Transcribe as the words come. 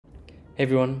Hey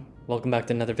everyone, welcome back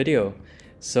to another video.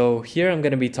 So here I'm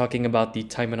going to be talking about the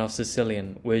Taimanov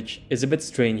Sicilian, which is a bit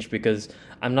strange because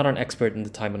I'm not an expert in the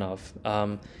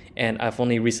Taimanov, and I've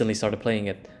only recently started playing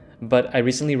it. But I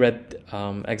recently read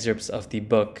excerpts of the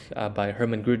book by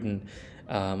Herman Grooten,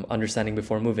 Understanding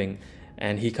Before Moving,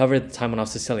 and he covered the Taimanov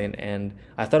Sicilian, and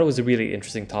I thought it was a really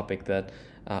interesting topic that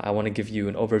I want to give you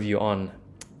an overview on.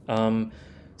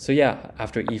 So yeah,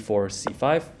 after e4,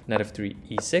 c5, knight f3,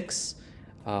 e6,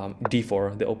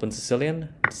 d4, the open Sicilian,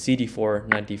 cd4,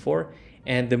 knight d4,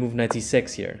 and the move knight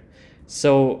c6 here.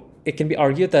 So it can be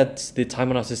argued that the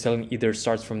Taimanov Sicilian either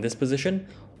starts from this position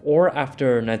or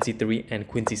after knight c3 and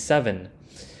queen c7.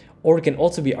 Or it can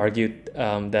also be argued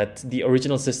that the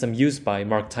original system used by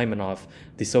Mark Taimanov,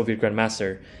 the Soviet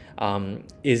Grandmaster,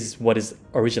 is what is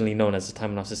originally known as the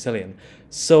Taimanov Sicilian.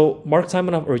 So Mark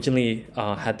Taimanov originally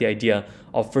had the idea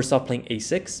of first off playing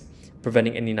a6,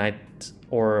 preventing any knight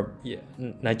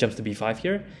knight jumps to b5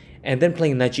 here, and then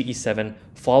playing knight e7,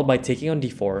 followed by taking on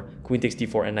d4, queen takes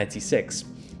d4, and knight c6.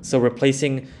 So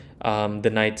replacing the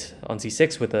knight on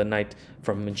c6 with a knight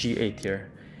from g8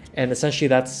 here. And essentially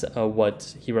that's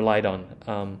what he relied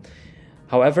on.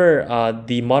 However,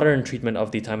 the modern treatment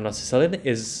of the Taimanov Sicilian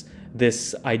is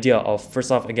this idea of first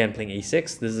off again playing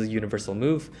a6. This is a universal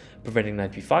move, preventing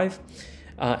knight b5.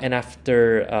 And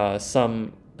after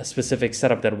some specific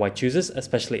setup that white chooses,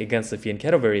 especially against the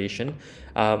fianchetto variation,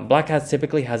 black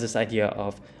typically has this idea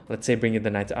of, let's say, bringing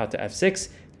the knight out to f6,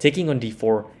 taking on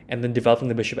d4, and then developing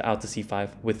the bishop out to c5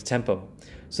 with tempo.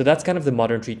 So that's kind of the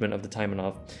modern treatment of the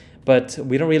Taimanov, but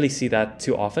we don't really see that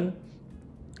too often.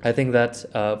 I think that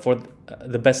for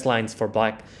the best lines for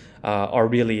black are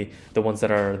really the ones that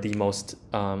are the most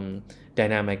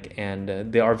dynamic,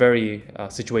 and they are very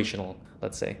situational,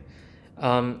 let's say.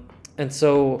 And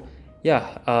so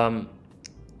yeah,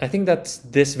 I think that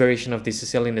this variation of the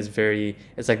Sicilian is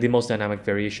like the most dynamic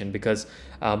variation because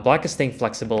black is staying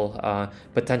flexible,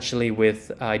 potentially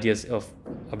with ideas of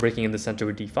breaking in the center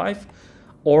with d5,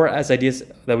 or as ideas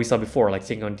that we saw before, like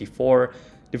taking on d4,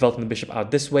 developing the bishop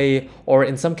out this way, or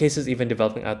in some cases even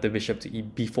developing out the bishop to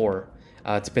b4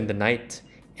 to pin the knight.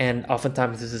 And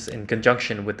oftentimes this is in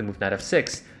conjunction with the move knight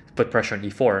f6 to put pressure on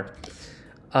e4.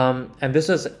 And this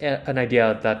was an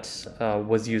idea that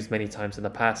was used many times in the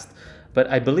past, but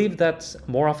I believe that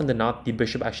more often than not, the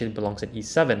bishop actually belongs in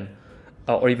e7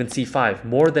 or even c5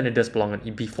 more than it does belong on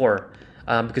b4,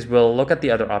 because we'll look at the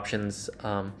other options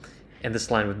in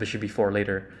this line with bishop b4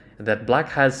 later, and that black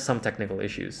has some technical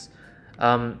issues.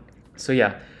 So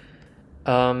yeah,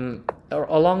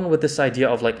 along with this idea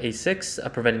of like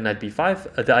a6 preventing knight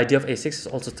b5, the idea of a6 is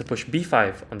also to push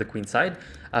b5 on the queen side,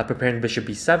 preparing bishop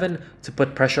b7 to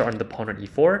put pressure on the pawn on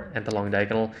e4 and the long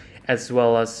diagonal, as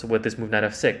well as with this move knight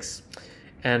f6.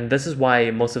 And this is why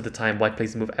most of the time white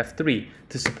plays the move f3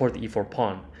 to support the e4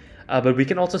 pawn. But we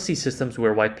can also see systems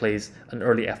where white plays an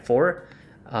early f4,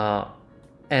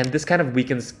 and this kind of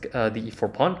weakens the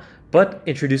e4 pawn, but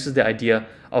introduces the idea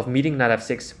of meeting knight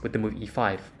f6 with the move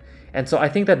e5. And so I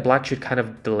think that black should kind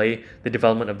of delay the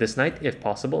development of this knight if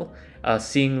possible,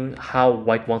 seeing how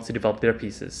white wants to develop their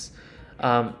pieces.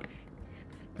 And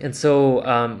so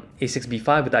a6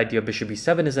 b5 with the idea of bishop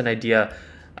b7 is an idea,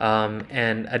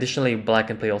 and additionally black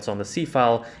can play also on the c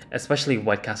file, especially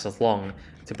white castles long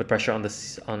to put pressure on the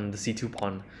c2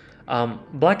 pawn.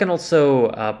 Black can also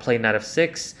play knight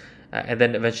f6 and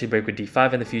then eventually break with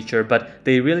d5 in the future, but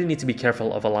they really need to be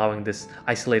careful of allowing this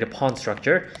isolated pawn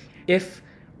structure if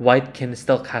white can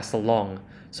still castle long.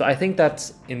 So I think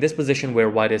that in this position where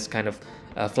white is kind of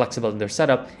flexible in their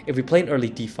setup, if we play an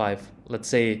early d5, let's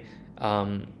say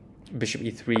bishop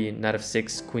e3, knight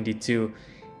f6, queen d2,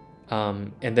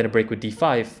 and then a break with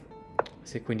d5,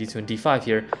 say queen d2 and d5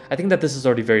 here, I think that this is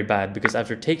already very bad because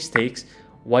after takes,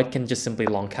 white can just simply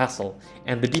long castle,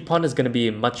 and the d pawn is going to be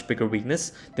a much bigger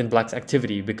weakness than black's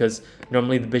activity because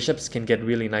normally the bishops can get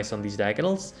really nice on these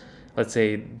diagonals. Let's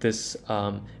say this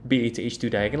b8 to h2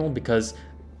 diagonal, because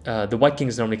the white king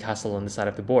is normally castle on the side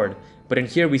of the board. But in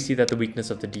here we see that the weakness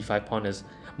of the d5 pawn is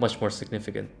much more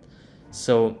significant.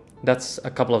 So that's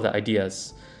a couple of the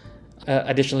ideas.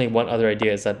 Additionally, one other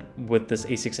idea is that with this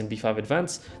a6 and b5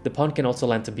 advance, the pawn can also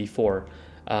land to b4.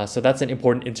 So that's an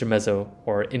important intermezzo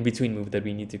or in-between move that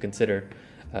we need to consider.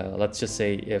 Let's just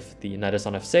say if the knight is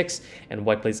on f6 and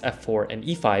white plays f4 and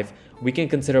e5, we can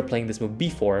consider playing this move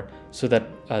b4 so that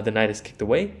the knight is kicked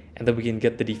away, and then we can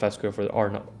get the d5 square for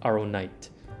our own knight.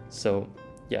 So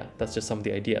yeah, that's just some of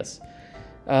the ideas.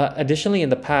 Additionally, in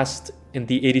the past, in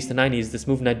the 80s to 90s, this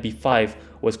move knight b5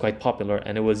 was quite popular,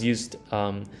 and it was used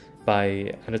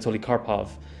by Anatoly Karpov.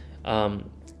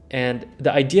 And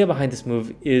the idea behind this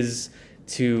move is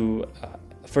to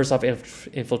first off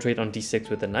infiltrate on d6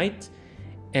 with the knight,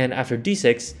 and after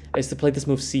d6 is to play this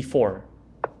move c4.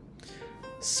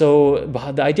 So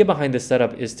the idea behind this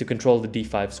setup is to control the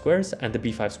d5 squares and the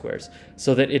b5 squares,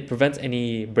 so that it prevents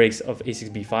any breaks of a6,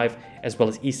 b5, as well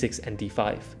as e6 and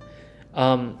d5.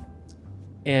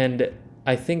 And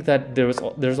I think that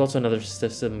there's also another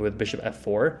system with bishop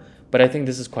f4, but I think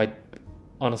this is quite,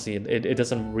 honestly, it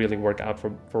doesn't really work out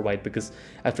for white, because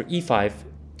after e5,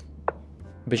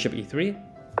 bishop e3,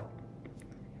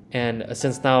 and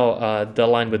since now the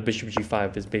line with bishop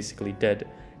g5 is basically dead,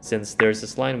 since there's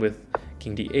this line with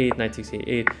king d8, knight takes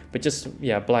a8, but just,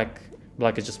 yeah, black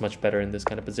is just much better in this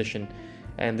kind of position,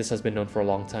 and this has been known for a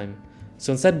long time.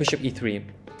 So instead, bishop e3,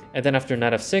 and then after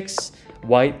knight f6,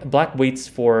 black waits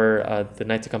for the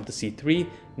knight to come to c3,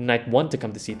 knight 1 to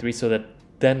come to c3, so that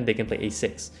then they can play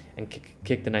a6 and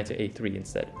kick the knight to a3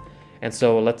 instead. And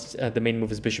so the main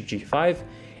move is bishop g5,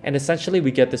 and essentially we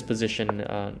get this position.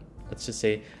 Let's just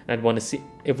say knight 1 to c.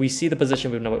 If we see the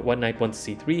position with knight 1 to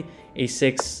c3,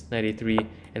 a6, knight a3,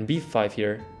 and b5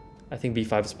 here, I think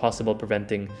b5 is possible,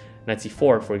 preventing knight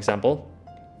c4, for example.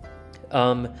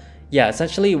 Yeah,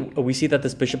 essentially we see that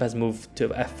this bishop has moved to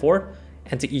f4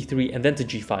 and to e3 and then to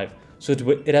g5, so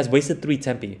it has wasted 3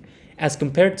 tempi, as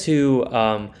compared to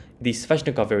the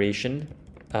Sveshnikov variation.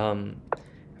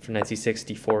 For knight c6,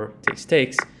 d4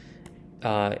 takes,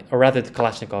 or rather the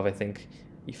Kalashnikov, I think.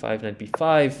 e5, knight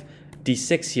b5,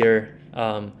 d6 here,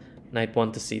 knight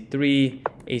 1 to c3,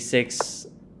 a6,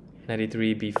 knight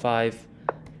a3, b5,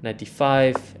 knight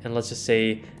d5, and let's just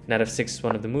say knight f6 is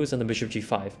one of the moves, and the bishop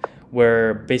g5,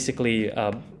 where basically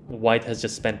white has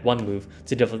just spent one move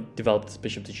to develop this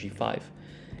bishop to g5.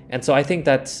 And so I think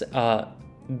that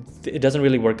it doesn't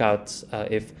really work out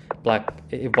if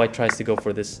white tries to go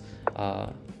for this,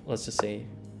 let's just say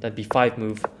that b5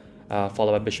 move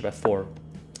followed by bishop f4.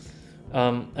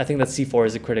 I think that c4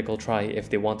 is a critical try if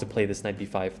they want to play this knight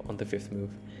b5 on the 5th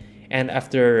move. And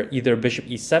after either bishop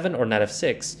e7 or knight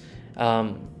f6,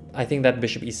 I think that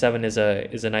bishop e7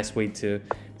 is a nice way to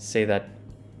say that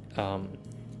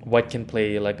white can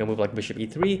play like a move like bishop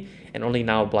e3, and only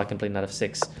now black can play knight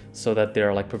f6, so that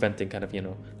they're like preventing kind of, you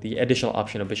know, the additional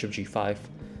option of bishop g5,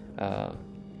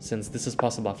 since this is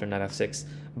possible after knight f6.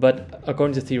 But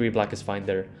according to theory, black is fine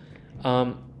there.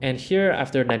 And here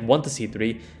after knight 1 to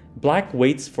c3, black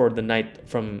waits for the knight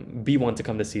from b1 to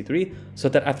come to c3, so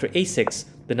that after a6,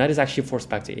 the knight is actually forced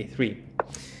back to a3.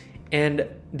 And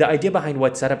the idea behind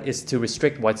white's setup is to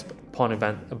restrict black's pawn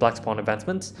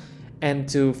advancements, and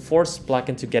to force black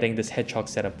into getting this hedgehog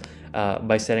setup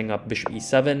by setting up bishop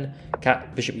e7,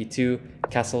 bishop e2,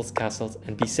 castles,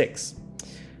 and b6.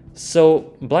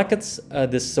 So black gets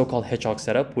this so-called hedgehog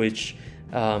setup, which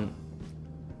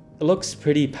looks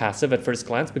pretty passive at first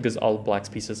glance because all black's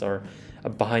pieces are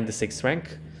behind the 6th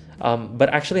rank, but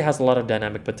actually has a lot of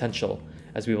dynamic potential,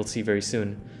 as we will see very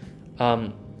soon.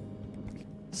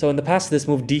 So in the past, this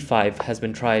move d5 has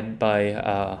been tried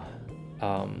by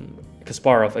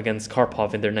Kasparov against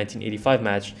Karpov in their 1985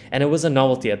 match, and it was a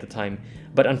novelty at the time,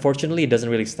 but unfortunately it doesn't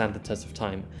really stand the test of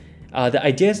time. The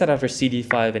idea is that after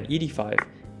cd5 and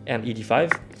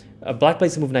ed5, black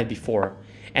plays the move knight b4,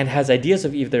 and has ideas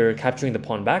of either capturing the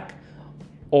pawn back,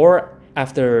 or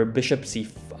after bishop c,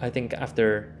 I think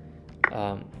after,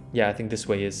 yeah, I think this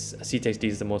way is c takes d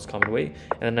is the most common way,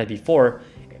 and then knight b4,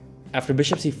 after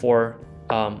bishop c4,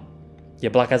 yeah,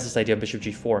 black has this idea of bishop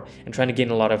g4 and trying to gain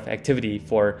a lot of activity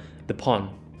for the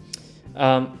pawn.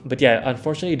 But yeah,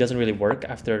 unfortunately, it doesn't really work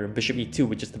after bishop e2,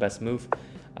 which is the best move.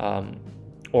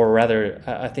 Or rather,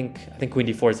 I think queen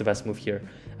d4 is the best move here,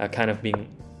 kind of being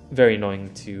very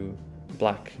annoying to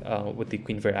black with the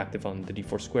queen very active on the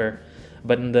d4 square.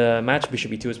 But in the match,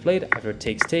 bishop e2 is played after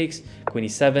takes, queen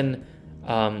e7.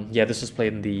 Yeah, this was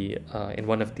played in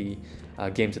one of the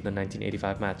games in the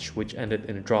 1985 match, which ended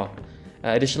in a draw.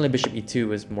 Additionally, bishop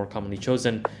e2 is more commonly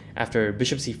chosen after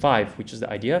bishop c5, which is the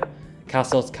idea,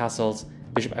 castles,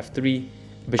 bishop f3,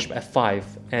 bishop f5,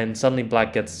 and suddenly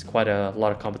black gets quite a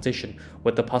lot of competition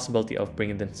with the possibility of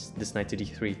bringing this knight to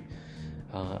d3,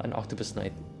 an octopus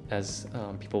knight, as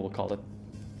people will call it.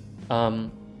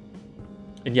 And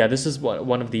yeah, this is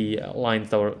one of the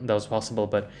lines that was possible,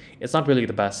 but it's not really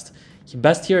the best.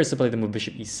 Best here is to play the move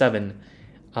bishop e7,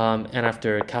 and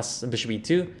after bishop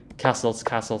e2, castles,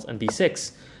 and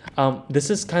b6. This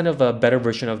is kind of a better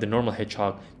version of the normal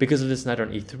hedgehog because of this knight on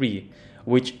e3,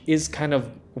 which is kind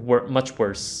of much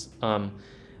worse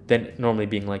than normally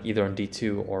being like either on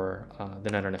d2 or the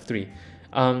knight on f3.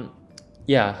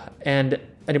 Yeah, and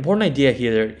an important idea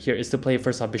here is to play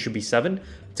first off bishop b7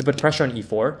 to put pressure on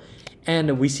e4,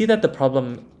 and we see that the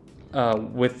problem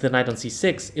with the knight on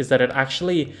c6 is that it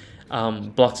actually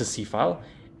blocks the c file,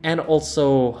 and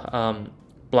also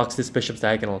blocks this bishop's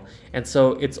diagonal. And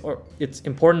so it's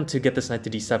important to get this knight to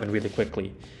d7 really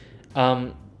quickly.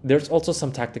 There's also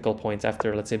some tactical points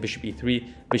after, let's say, bishop e3,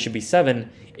 bishop e7.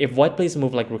 If white plays a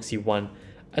move like rook c1,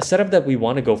 a setup that we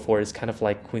want to go for is kind of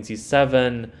like queen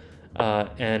c7,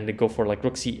 and go for like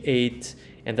rook c8,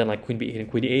 and then like queen b8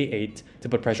 and queen a8 to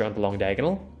put pressure on the long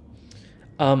diagonal.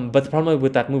 But the problem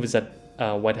with that move is that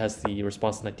white has the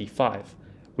response to knight d5,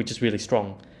 which is really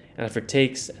strong. And after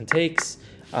takes and takes,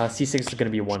 c6 is going to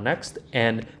be won next,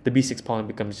 and the b6 pawn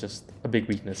becomes just a big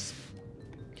weakness.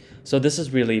 So this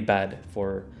is really bad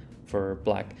for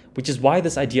black, which is why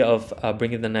this idea of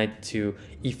bringing the knight to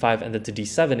e5 and then to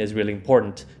d7 is really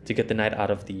important to get the knight out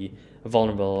of the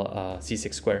vulnerable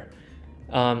c6 square.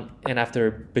 And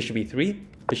after bishop e3,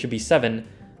 bishop e7,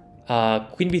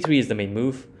 queen b3 is the main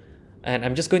move. And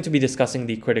I'm just going to be discussing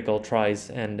the critical tries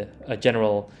and a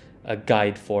general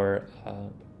guide for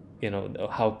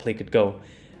how play could go.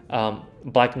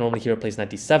 Black normally here plays knight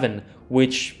d7,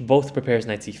 which both prepares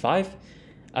knight c5,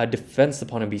 defends the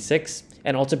pawn on b6,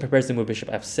 and also prepares the move bishop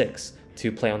f6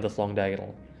 to play on this long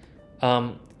diagonal.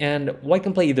 And white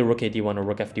can play either rook a d1 or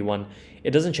rook fd1.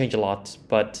 It doesn't change a lot,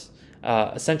 but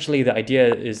essentially the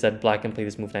idea is that black can play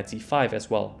this move knight c5 as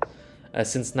well.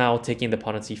 Since now taking the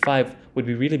pawn on c5 would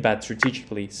be really bad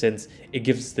strategically, since it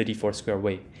gives the d4 square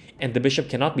away. And the bishop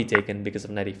cannot be taken because of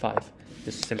knight e5,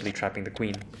 just simply trapping the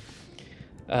queen.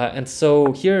 And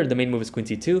so here the main move is queen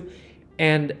c2,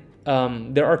 and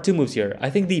there are two moves here. I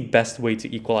think the best way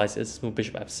to equalize is move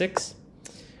bishop f6,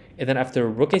 and then after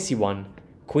rook ac1,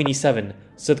 queen e7.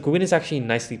 So the queen is actually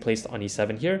nicely placed on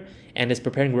e7 here, and is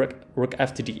preparing rook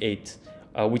f to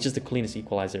d8, which is the cleanest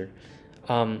equalizer,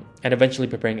 and eventually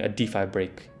preparing a d5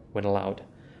 break when allowed.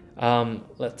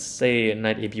 Let's say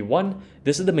knight ab1.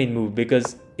 This is the main move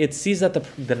because it sees that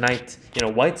the knight,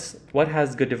 white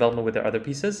has good development with their other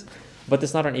pieces, but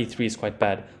this knight on a3 is quite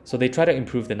bad. So they try to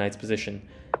improve the knight's position.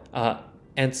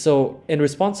 And so in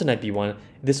response to knight b1,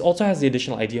 this also has the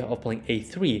additional idea of playing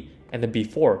a3 and then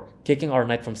b4, kicking our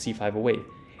knight from c5 away.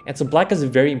 And so black has a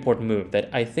very important move that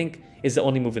I think is the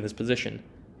only move in this position.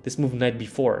 This move knight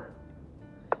b4.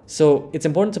 So it's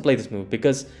important to play this move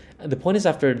because the point is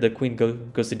after the queen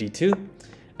goes to d2,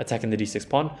 attacking the d6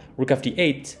 pawn, rook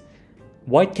fd8,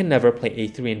 white can never play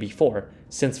a3 and b4,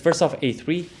 since first off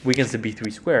a3 weakens the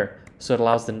b3 square, so it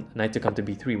allows the knight to come to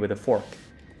b3 with a fork.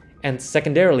 And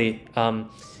secondarily,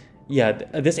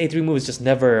 this a3 move is just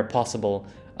never possible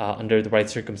under the right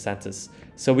circumstances.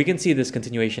 So we can see this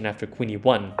continuation after queen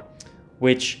e1,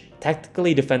 which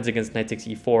tactically defends against knight takes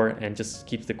e4 and just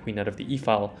keeps the queen out of the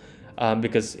e-file,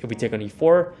 because if we take on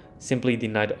e4, simply the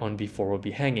knight on b4 will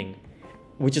be hanging,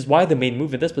 which is why the main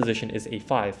move in this position is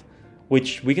a5,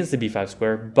 which weakens the b5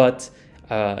 square, but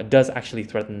does actually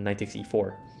threaten knight takes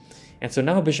e4. And so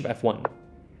now bishop f1.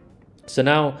 So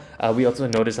now we also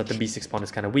notice that the b6 pawn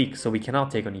is kind of weak, so we cannot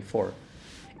take on e4.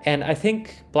 And I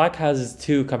think black has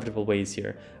two comfortable ways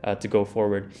here to go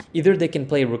forward. Either they can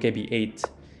play rook ab8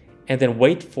 and then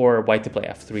wait for white to play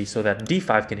f3 so that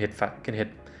d5 can hit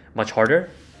much harder,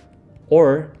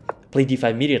 or play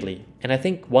d5 immediately. And I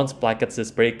think once black gets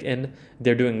this break in,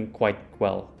 they're doing quite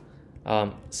well.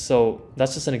 So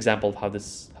that's just an example of how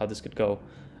this could go.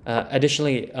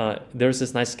 Additionally, there's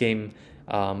this nice game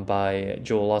by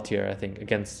Joel Lottier, I think,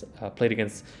 played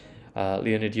against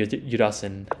Leonid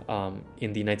Yurasin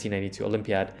in the 1992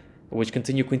 Olympiad, which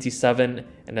continued queen c7,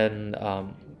 and then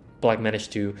black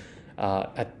managed to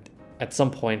at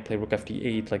some point play rook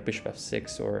fd8, like bishop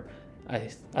f6, or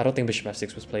I don't think bishop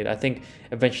f6 was played. I think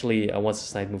eventually once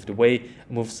this knight moved away,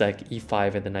 moves like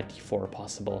e5 and then knight d4 are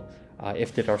possible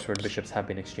if the dark sword bishops have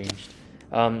been exchanged.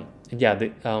 And yeah,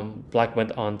 black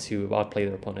went on to outplay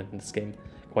their opponent in this game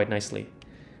quite nicely.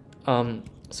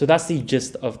 So that's the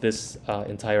gist of this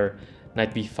entire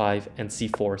knight b5 and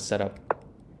c4 setup,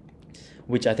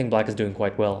 which I think black is doing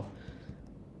quite well.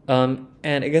 And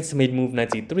against the main move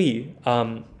knight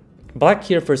c3, black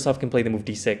here first off can play the move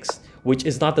d6, which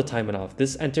is not the Taimanov.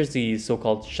 This enters the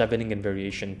so-called Scheveningen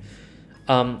variation.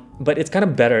 But it's kind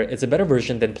of better. It's a better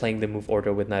version than playing the move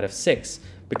order with knight f6,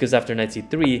 because after knight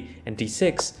c3 and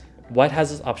d6, white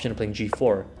has this option of playing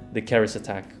g4, the Keres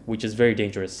attack, which is very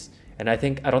dangerous. And I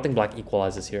don't think black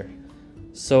equalizes here.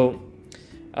 So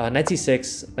knight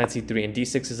c6, knight c3, and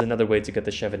d6 is another way to get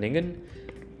the Scheveningen.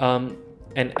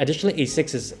 And additionally,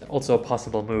 a6 is also a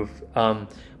possible move,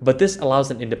 but this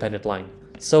allows an independent line.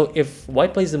 So if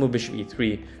white plays the move bishop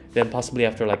e3, then possibly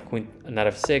after like knight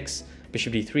f6,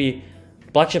 bishop d3,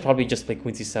 black should probably just play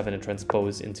queen c7 and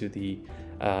transpose into the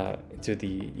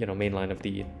main line of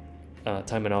the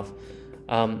Taimanov.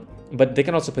 But they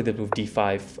can also play the move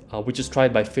d5, which was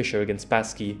tried by Fischer against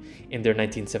Spassky in their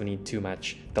 1972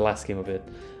 match, the last game of it.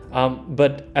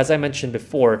 But as I mentioned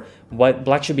before,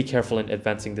 black should be careful in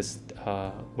advancing this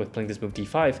with playing this move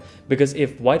d5, because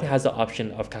if white has the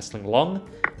option of castling long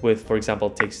with, for example,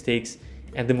 takes,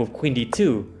 and the move queen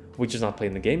d2, which is not played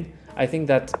in the game, I think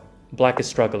that black is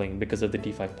struggling because of the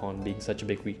d5 pawn being such a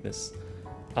big weakness.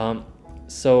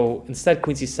 So instead,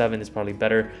 queen c7 is probably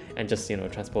better, and just, you know,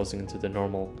 transposing into the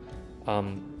normal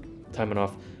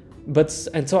Taimanov.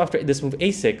 And so after this move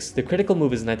a6, the critical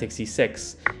move is knight takes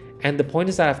c6, and the point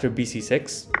is that after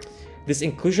bc6, this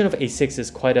inclusion of a6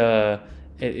 is quite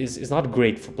is not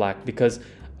great for black, because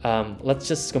let's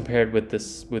just compare it with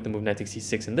the move knight takes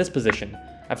c6 in this position.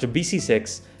 After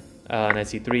bc6, knight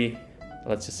c3,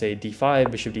 let's just say d5,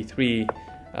 bishop d3,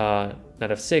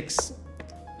 knight f6,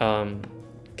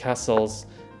 castles,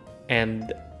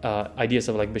 and ideas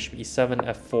of like bishop e7,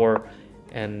 f4,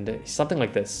 and something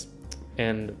like this.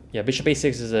 And yeah, bishop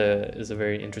a6 is a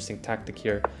very interesting tactic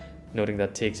here, noting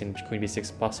that takes and queen b6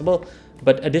 is possible.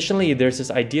 But additionally, there's this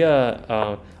idea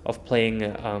of playing,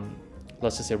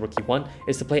 let's just say rook e1,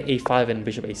 is to play a5 and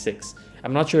bishop a6.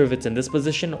 I'm not sure if it's in this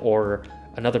position or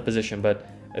another position, but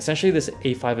essentially this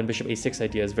a5 and bishop a6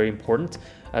 idea is very important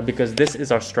because this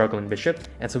is our struggling bishop,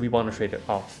 and so we want to trade it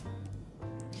off.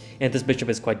 And this bishop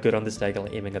is quite good on this diagonal,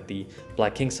 aiming at the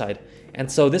black king side. And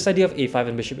so this idea of a5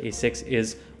 and bishop a6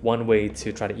 is one way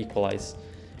to try to equalize,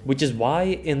 which is why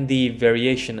in the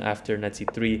variation after knight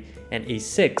c3 and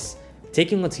a6,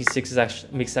 taking on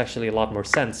c6 makes actually a lot more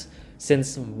sense,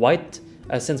 since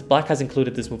black has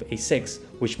included this move a6,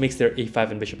 which makes their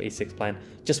a5 and bishop a6 plan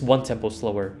just one tempo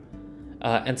slower.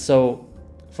 And so,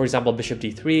 for example, bishop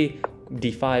d3,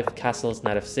 d5, castles,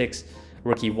 knight f6,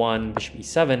 rook e1, bishop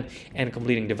e7, and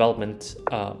completing development,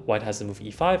 white has the move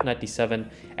e5, knight d7,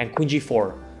 and queen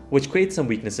g4, which creates some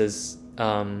weaknesses.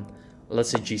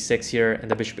 Let's say g6 here, and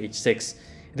the bishop h6.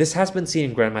 This has been seen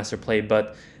in Grandmaster play,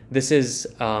 but this is,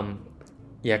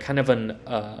 yeah, kind of an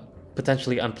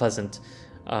potentially unpleasant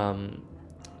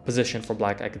position for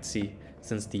black, I could see,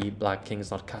 since the black king is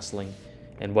not castling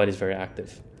and white is very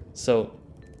active. So,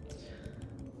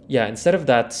 yeah, instead of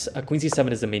that, queen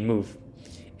c7 is the main move.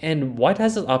 And white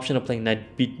has the option of playing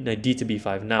knight d to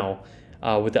b5 now,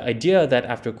 with the idea that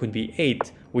after queen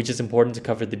b8, which is important to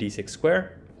cover the d6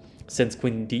 square, since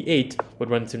queen d8 would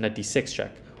run into knight d6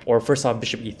 check, or first off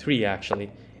bishop e3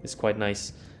 actually is quite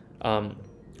nice,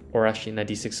 or actually knight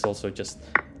d6 is also just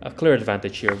a clear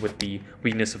advantage here with the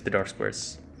weakness of the dark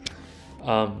squares.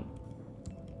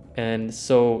 And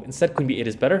so instead queen b8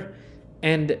 is better,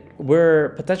 and we're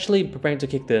potentially preparing to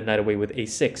kick the knight away with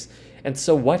a6. And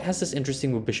so white has this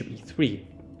interesting move bishop e3,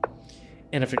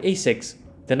 and after a6,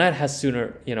 the knight has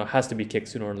to be kicked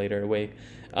sooner or later away.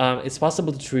 It's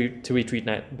possible to retreat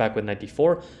back with knight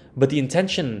d4, but the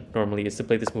intention normally is to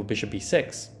play this move bishop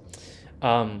b6,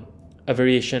 a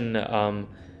variation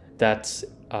that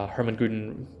Herman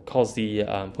Grooten calls the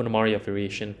Punamaria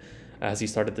variation, as he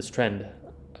started this trend.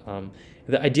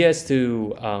 The idea is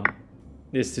to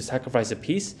sacrifice a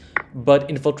piece, but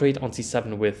infiltrate on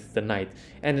c7 with the knight.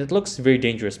 And it looks very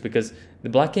dangerous because the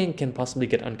black king can possibly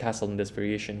get uncastled in this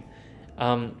variation.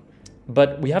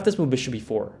 But we have this move bishop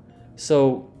b4.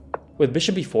 So with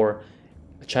bishop b4,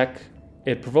 check,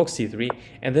 it provokes c3,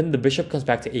 and then the bishop comes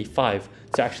back to a5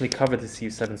 to actually cover the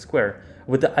c7 square,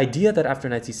 with the idea that after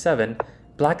knight c7,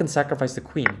 black can sacrifice the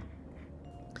queen.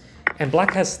 And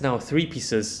black has now 3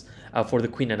 pieces for the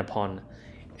queen and a pawn.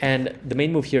 And the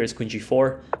main move here is queen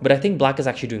g4, but I think black is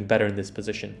actually doing better in this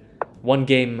position. One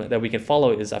game that we can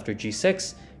follow is after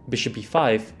g6, bishop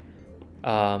b5,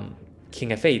 king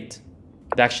f8.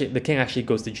 The king actually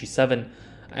goes to g7,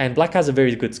 and black has a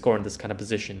very good score in this kind of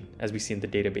position, as we see in the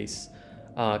database.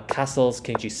 Castles,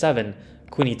 king g7,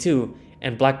 queen e2,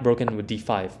 and black broken with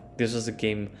d5. This was a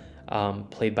game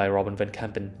played by Robin van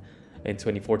Kampen in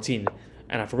 2014.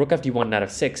 And after rook fd1, knight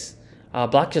f6,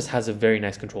 black just has a very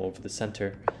nice control over the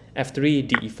center. f3,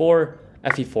 de4,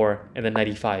 fe4, and then knight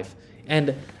e5.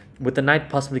 And with the knight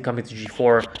possibly coming to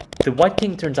g4, the white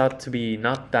king turns out to be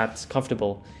not that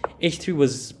comfortable. h3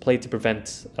 was played to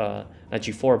prevent knight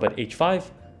g4, but h5,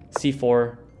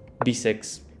 c4,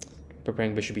 b6,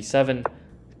 preparing bishop e7,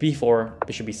 b4,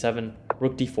 bishop e7,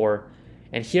 rook d4.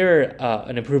 And here,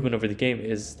 an improvement over the game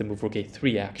is the move rook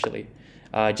a3 actually.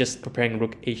 Just preparing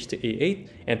rook h to a8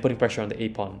 and putting pressure on the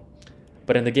a-pawn.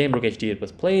 But in the game, rook hd8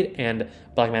 was played, and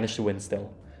black managed to win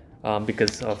still,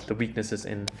 because of the weaknesses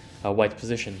in white's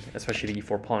position, especially the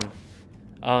e4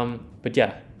 pawn. But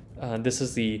yeah, this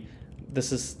is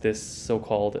this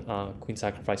so-called queen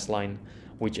sacrifice line,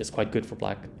 which is quite good for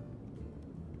black.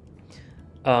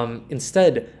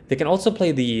 Instead, they can also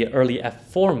play the early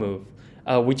f4 move,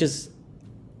 which is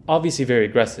obviously very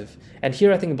aggressive. And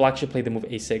here I think black should play the move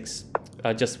a6,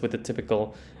 just with the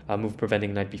typical move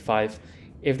preventing knight b5.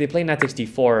 If they play knight takes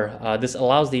d4, this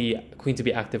allows the queen to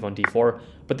be active on d4,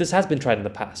 but this has been tried in the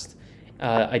past.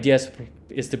 Idea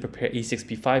is to prepare e6,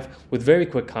 b5 with very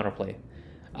quick counterplay.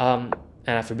 And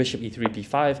after bishop e3,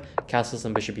 b5, castles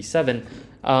and bishop e7,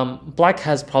 black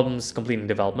has problems completing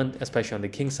development, especially on the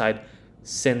king side,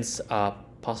 since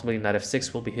possibly knight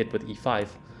f6 will be hit with e5.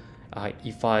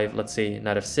 E5, let's say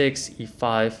knight f6,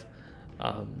 e5,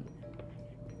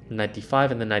 knight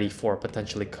d5, and then knight e4,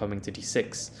 potentially coming to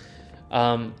d6.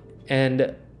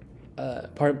 And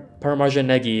Paramaja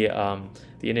Negi,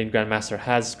 the Indian Grandmaster,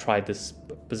 has tried this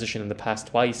position in the past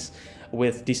twice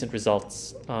with decent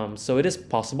results. So it is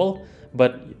possible,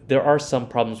 but there are some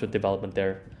problems with development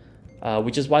there,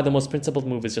 which is why the most principled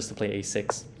move is just to play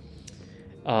a6.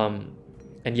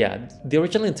 And yeah, the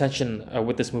original intention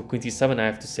with this move, queen c7, I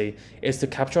have to say, is to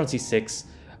capture on c6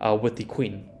 with the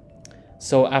queen.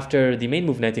 So after the main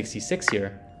move knight takes c6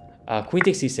 here, queen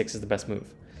takes c6 is the best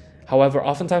move. However,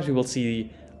 oftentimes we will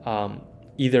see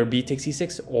either b takes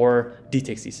c6 or d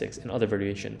takes c6 in other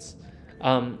variations.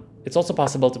 It's also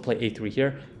possible to play a3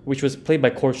 here, which was played by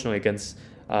Korchnoi against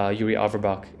Yuri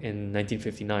Averbach in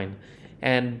 1959.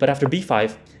 But after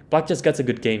b5, black just gets a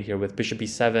good game here with bishop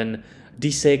e7,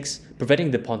 d6,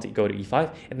 preventing the pawn to go to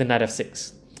e5, and then knight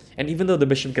f6. And even though the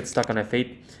bishop gets stuck on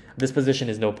f8, this position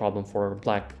is no problem for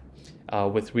black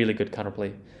with really good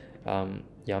counterplay on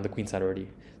the queen side already.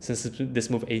 Since this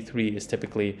move a3 is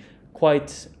typically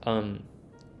quite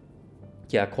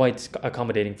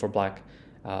accommodating for black,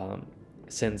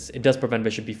 since it does prevent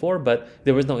bishop b4, but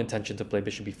there was no intention to play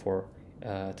bishop b4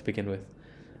 to begin with.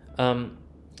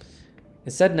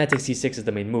 Instead, knight takes c6 is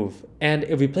the main move. And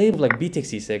if we play like b takes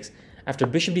c6, after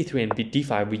bishop d3 and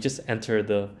d5, we just enter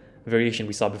the variation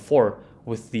we saw before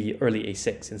with the early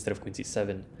a6 instead of queen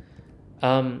c7.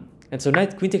 And so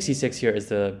queen takes c6 here is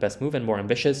the best move and more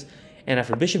ambitious. And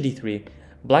after bishop d3,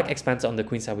 black expands on the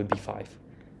queen side with b5.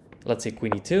 Let's say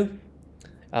queen e2,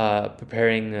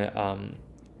 preparing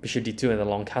bishop d2 and the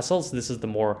long castles. This is the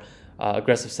more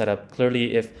aggressive setup.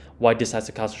 Clearly, if white decides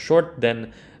to castle short,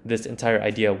 then this entire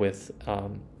idea with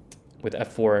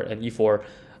f4 and e4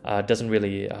 doesn't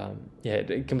really,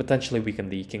 it can potentially weaken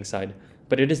the king side,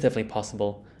 but it is definitely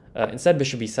possible. Instead,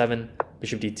 bishop e7,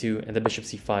 bishop d2, and then bishop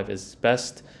c5 is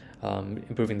best,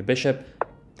 improving the bishop,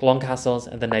 long castles,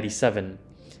 and then knight e7,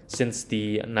 since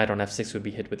the knight on f6 would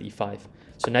be hit with e5.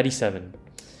 So knight e7.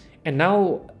 And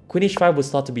now queen h5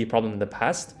 was thought to be a problem in the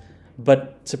past,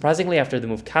 but surprisingly after the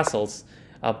move castles,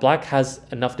 black has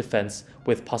enough defense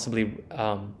with possibly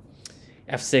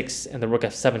f6 and the rook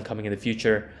f7 coming in the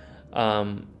future,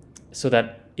 so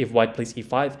that if white plays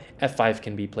e5, f5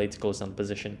 can be played to close down the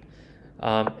position.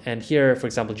 And here, for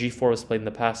example, g4 was played in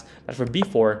the past, but for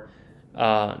b4,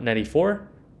 knight e4.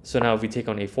 So now if we take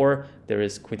on a4, there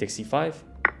is queen takes c5,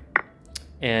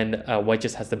 and white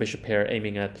just has the bishop pair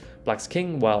aiming at black's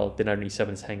king while the knight on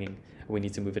e7 is hanging. We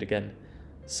need to move it again.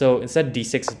 So instead,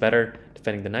 d6 is better,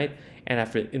 defending the knight. And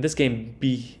after, in this game,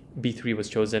 b3 was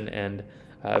chosen, and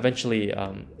eventually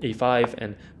a5,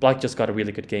 and black just got a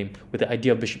really good game with the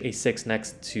idea of bishop a6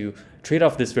 next to trade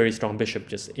off this very strong bishop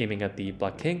just aiming at the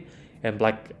black king, and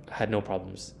black had no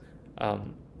problems.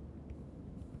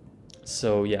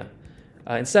 So yeah,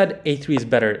 instead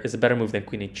a3 is a better move than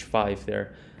queen h5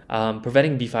 there,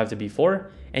 preventing b5 to b4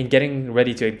 and getting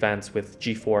ready to advance with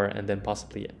g4 and then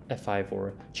possibly f5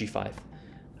 or g5.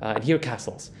 And here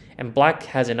castles, and black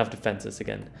has enough defenses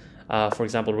again. For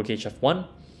example, rook hf1,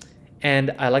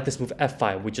 and I like this move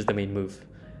f5, which is the main move.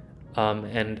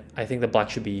 And I think that black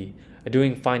should be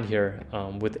doing fine here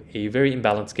with a very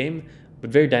imbalanced game, but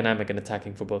very dynamic and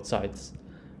attacking for both sides.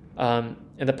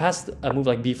 In the past, a move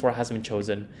like b4 has been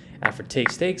chosen. After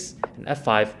takes, and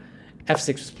f5,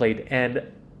 f6 was played, and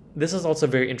this is also a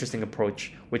very interesting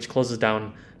approach, which tries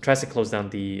to close down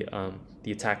the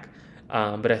attack.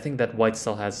 But I think that white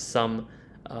still has some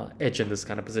edge in this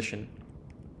kind of position.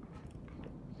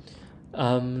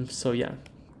 So yeah,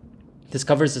 this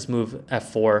covers this move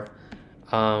f4.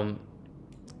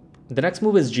 The next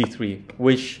move is g3,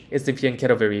 which is the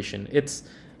fianchetto variation. It's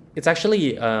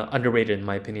actually underrated in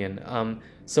my opinion.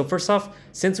 So first off,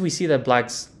 since we see that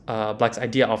black's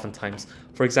idea oftentimes,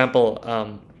 for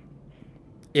example,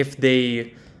 if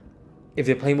they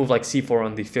play a move like c4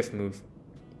 on the fifth move,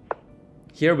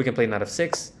 here we can play knight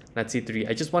f6, knight c3.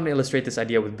 I just want to illustrate this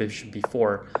idea with bishop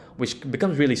b4, which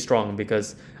becomes really strong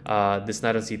because this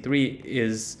knight on c3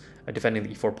 is defending the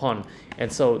e4 pawn.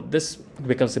 And so this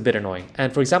becomes a bit annoying.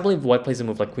 And for example, if white plays a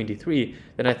move like queen d3,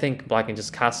 then I think black can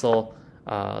just castle,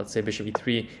 let's say bishop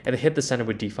e3, and then hit the center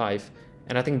with d5.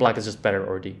 And I think black is just better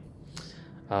already,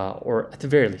 or at the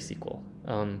very least equal.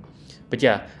 But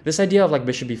yeah, this idea of like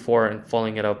bishop e4 and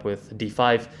following it up with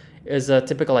d5 is a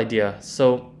typical idea.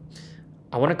 So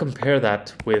I want to compare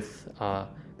that with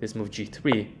this move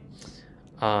g3,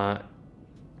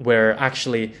 where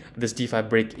actually this d5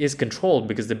 break is controlled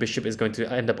because the bishop is going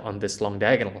to end up on this long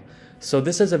diagonal. So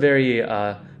this is a very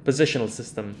positional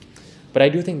system, but I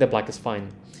do think that black is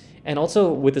fine. And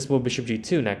also with this move bishop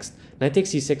g2 next, knight takes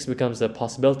c6 becomes a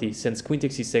possibility since queen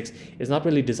takes c6 is not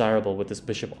really desirable with this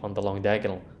bishop on the long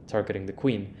diagonal targeting the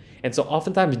queen. And so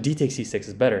oftentimes d takes c6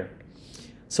 is better.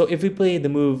 So if we play the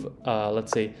move,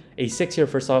 let's say a6 here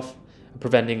first off,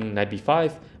 preventing knight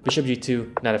b5, bishop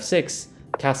g2, knight f6,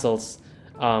 castles,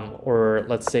 or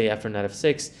let's say after knight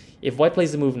f6, if white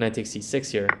plays the move knight takes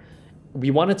c6 here, we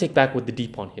want to take back with the d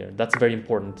pawn here. That's very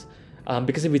important,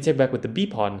 because if we take back with the b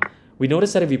pawn, we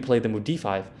notice that if we play the move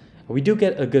d5, we do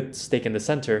get a good stake in the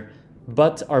center,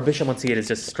 but our bishop on c8 is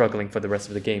just struggling for the rest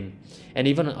of the game. And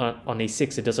even on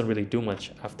a6, it doesn't really do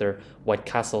much after white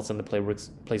castles and the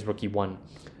plays rook e1.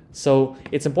 So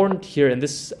it's important here in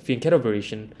this fianchetto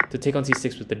variation to take on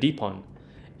c6 with the d pawn,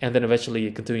 and then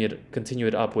eventually continue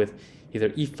it up with either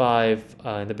e5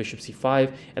 and the bishop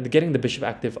c5, and getting the bishop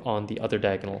active on the other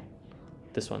diagonal,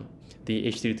 this one, the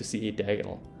h3 to c8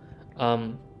 diagonal.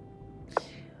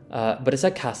 But it's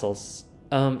like castles.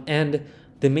 And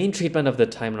the main treatment of the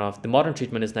Taimanov, the modern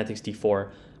treatment, is knight takes d4.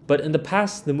 But in the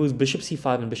past, the moves bishop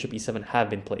c5 and bishop e7 have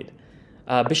been played.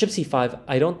 Bishop c5,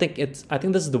 I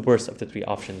think this is the worst of the three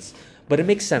options. But it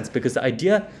makes sense because the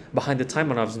idea behind the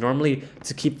Taimanov is normally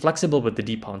to keep flexible with the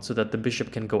d pawn so that the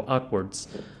bishop can go outwards.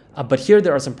 But here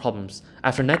there are some problems.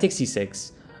 After knight takes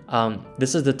c6,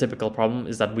 this is the typical problem,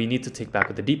 is that we need to take back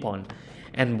with the d pawn.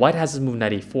 And white has his move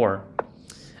knight a4.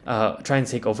 Try and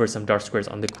take over some dark squares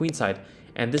on the queen side,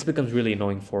 and this becomes really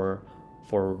annoying for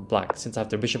black, since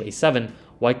after bishop a7,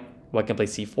 white can play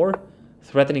c4,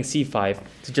 threatening c5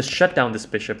 to just shut down this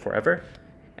bishop forever,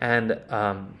 and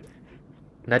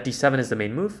knight d7 is the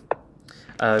main move,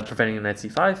 preventing knight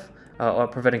c5, or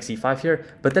preventing c5 here,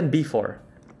 but then b4.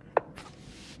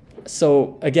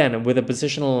 So again, with a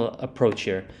positional approach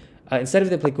here, instead of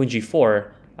they play queen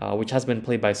g4, which has been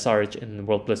played by Sarge in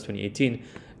World Blitz 2018,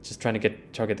 just trying to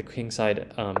target the king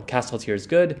side. Castle here is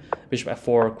good, bishop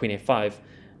f4, queen a5.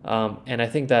 And I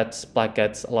think that black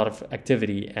gets a lot of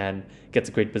activity and gets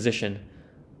a great position.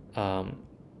 And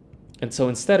so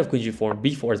instead of queen g4,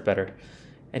 b4 is better.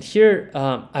 And here,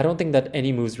 I don't think that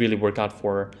any moves really work out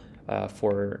for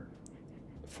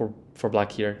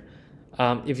black here.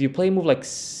 If you play a move like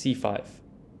c5,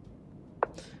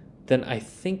 then I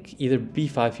think either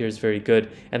b5 here is very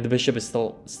good, and the bishop is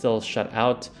still shut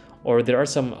out. Or there are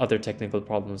some other technical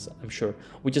problems, I'm sure,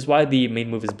 which is why the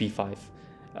main move is b5,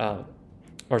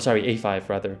 or sorry, a5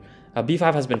 rather.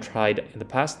 b5 has been tried in the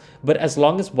past, but as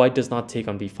long as white does not take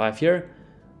on b5 here,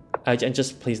 and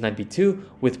just plays knight b2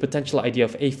 with potential idea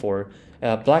of a4,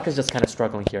 black is just kind of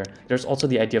struggling here. There's also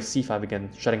the idea of c5 again,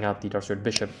 shutting out the dark-squared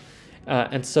bishop.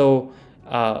 And so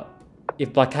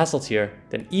if black castles here,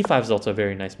 then e5 is also a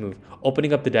very nice move,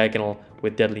 opening up the diagonal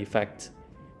with deadly effect.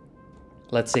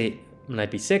 Let's say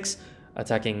knight b6,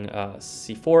 attacking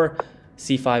c4,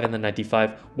 c5, and then knight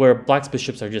d5, where black's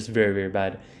bishops are just very, very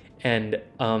bad. And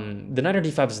the knight on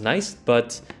d5 is nice,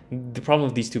 but the problem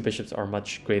of these two bishops are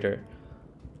much greater.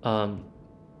 And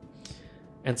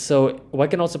so white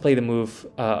can also play the move,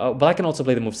 black can also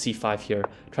play the move c5 here,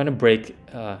 trying to break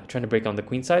on the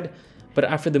queen side. But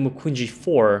after the move queen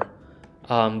g4,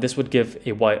 this would give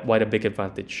a white a big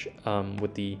advantage,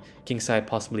 with the king side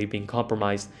possibly being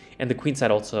compromised, and the queen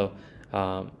side also.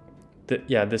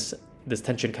 This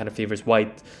tension kind of favors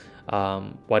white.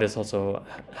 White is also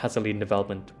has a lead in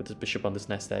development with his bishop on this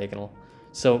next diagonal.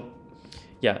 So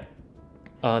yeah,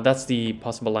 that's the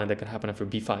possible line that could happen after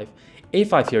b5.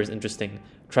 a5 here is interesting,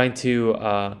 trying to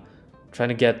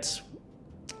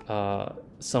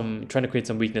create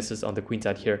some weaknesses on the queen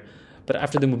side here. But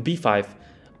after the move b5,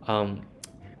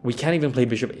 we can't even play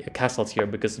bishop castles here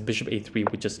because bishop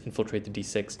a3 would just infiltrate the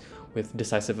d6 with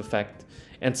decisive effect.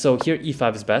 And so here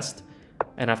e5 is best.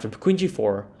 And after queen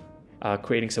g4,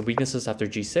 creating some weaknesses after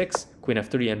g6, queen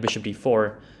f3, and bishop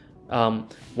d4,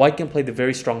 white can play the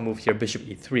very strong move here, bishop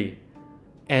e3.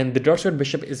 And the dark-squared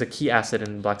bishop is a key asset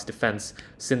in black's defense,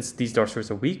 since these dark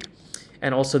squares are weak,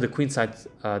 and also the queen side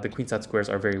squares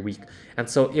are very weak. And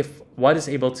so if white is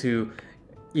able to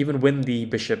even win the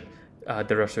bishop, the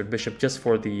dark-squared bishop, just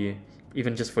for the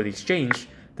exchange,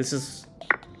 this is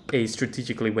a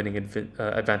strategically winning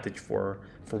advantage for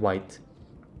white.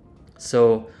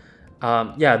 So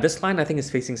yeah, this line I think is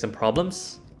facing some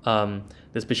problems.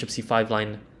 This bishop c5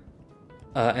 line.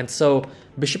 And so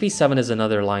bishop e7 is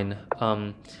another line,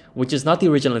 which is not the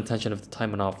original intention of the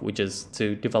Taimanov, which is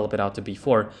to develop it out to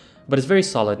b4, but it's very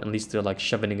solid and leads to like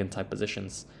Scheveningen type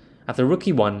positions. After rook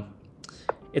e1,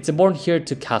 it's important here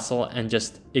to castle and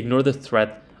just ignore the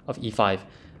threat of e5.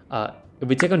 If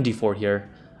we take on d4 here,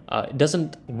 it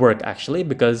doesn't work actually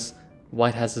because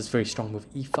white has this very strong move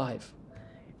e5.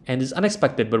 And it's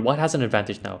unexpected, but white has an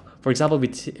advantage now. For example,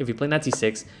 if we play knight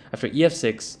c6, after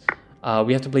ef6,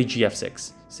 we have to play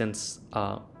gf6, since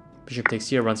bishop takes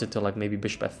here runs into like maybe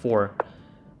bishop f4,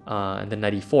 and then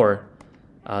knight e4,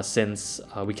 since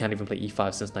we can't even play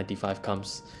e5 since knight d5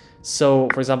 comes. So,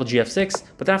 for example, gf6,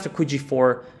 but then after queen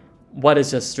g4, white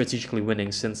is just strategically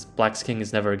winning since black's king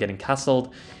is never getting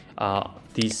castled.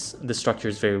 The structure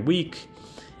is very weak,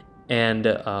 and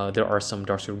there are some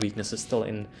darker weaknesses still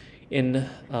in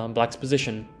black's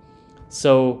position.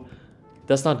 So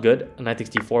that's not good. Knight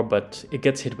takes d4, but it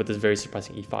gets hit with this very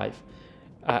surprising e5.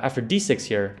 After d6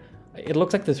 here, it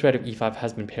looks like the threat of e5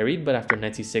 has been parried, but after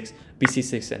knight c6,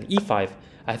 bc6, and e5,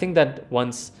 I think that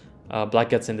once black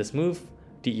gets in this move,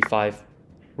 d e5,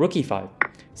 rook e5,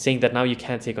 saying that now you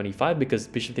can't take on e5 because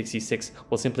bishop takes c6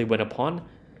 will simply win a pawn,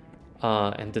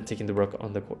 and then taking the rook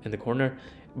in the corner.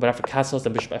 But after castles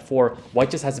and bishop f4, white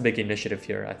just has a big initiative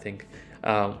here, I think,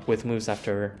 with moves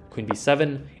after queen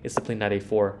b7, is to play knight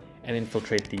a4 and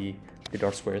infiltrate the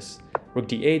dark squares. Rook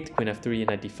d8, queen f3,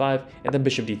 knight d5, and then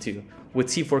bishop d2. With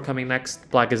c4 coming next,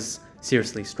 black is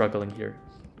seriously struggling here.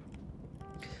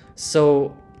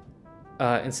 So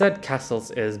instead,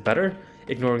 castles is better,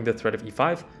 ignoring the threat of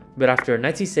e5. But after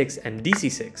knight c6 and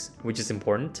dc6, which is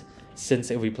important, since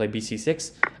if we play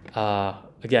bc6,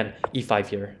 again, e5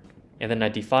 here, and then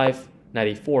knight d5,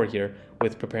 knight a4 here,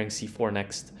 with preparing c4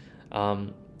 next,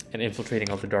 and infiltrating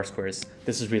all the dark squares.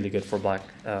 This is really good for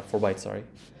white, sorry.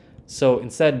 So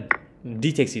instead,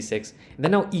 d takes e6, and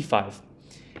then now e5.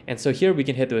 And so here we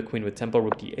can hit the queen with tempo,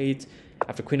 rook d8,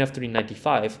 after queen f3, knight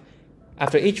d5.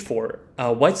 After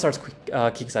h4, white starts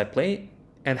kingside play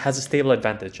and has a stable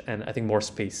advantage, and I think more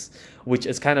space, which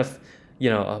is kind of,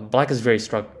 black is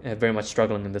very much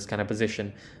struggling in this kind of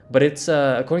position. But it's,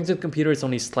 according to the computer, it's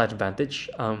only slight advantage.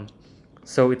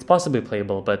 So it's possibly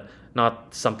playable, but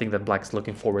not something that black's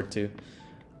looking forward to.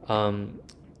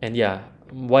 And yeah,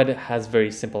 white has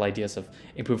very simple ideas of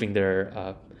improving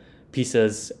their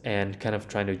pieces and kind of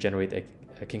trying to generate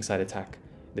a kingside attack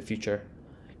in the future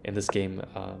in this game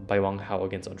by Wang Hao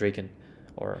against Ondraken,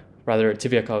 or rather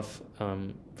Tivyakov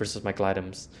versus Michael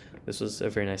Adams. This was a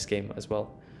very nice game as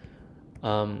well.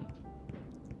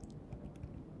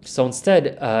 So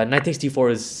instead, knight takes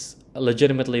d4 is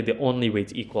legitimately the only way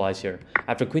to equalize here.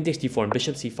 After queen takes d4 and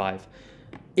bishop c5,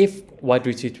 if white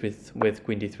retreats with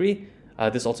queen d3,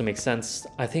 this also makes sense.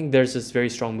 I think there's this very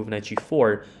strong move knight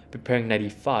g4, preparing knight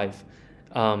e5.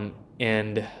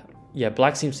 And yeah,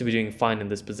 black seems to be doing fine in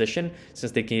this position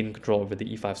since they gain control over the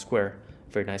e5 square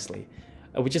very nicely.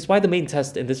 Which is why the main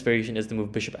test in this variation is the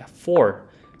move bishop f4,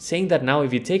 saying that now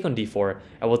if you take on d4,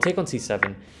 I will take on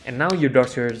c7, and now your dark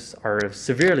squares are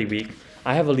severely weak.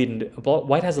 I have a lead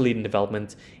white has a lead in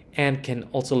development and can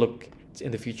also look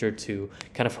in the future to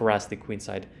kind of harass the queen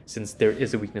side, since there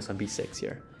is a weakness on b6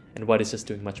 here, and white is just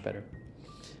doing much better.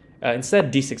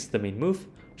 Instead, d6 is the main move,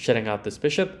 shutting out this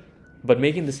bishop, but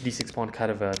making this d6 pawn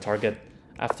kind of a target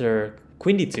after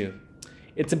queen d2.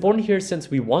 It's important here since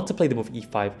we want to play the move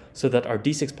e5 so that our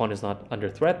d6 pawn is not under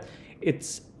threat.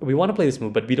 We want to play this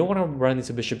move, but we don't want to run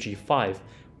into bishop g5,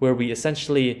 where we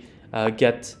essentially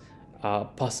get a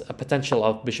potential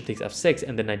of bishop takes f6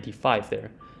 and then knight d5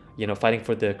 there, fighting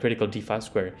for the critical d5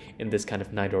 square in this kind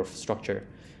of Najdorf structure.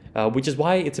 Which is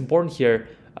why it's important here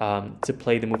to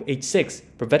play the move h6,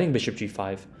 preventing bishop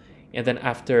g5, and then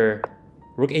after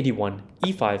rook a1,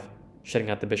 e5, shutting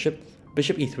out the bishop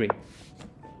e3.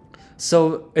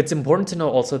 So it's important to know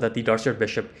also that the dark-squared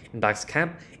bishop in black's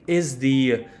camp is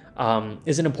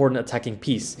an important attacking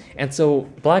piece, and so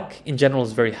black in general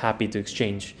is very happy to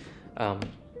exchange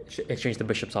the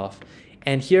bishops off.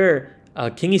 And here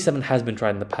king e7 has been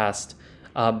tried in the past,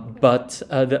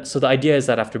 so the idea is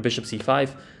that after bishop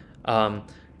c5,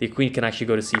 the queen can actually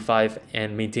go to c5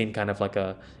 and maintain kind of like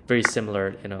a very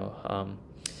similar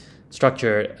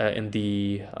structure in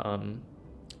the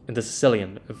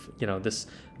Sicilian, this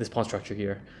pawn structure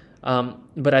here.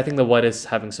 But I think the white is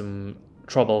having some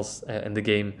troubles in the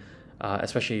game,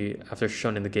 especially after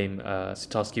shown in the game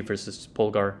Sitowski versus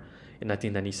Polgar in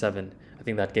 1997. I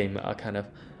think that game kind of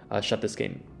shut this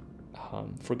game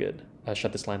for good,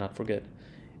 shut this line out for good.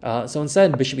 So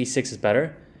instead, bishop e6 is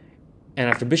better. And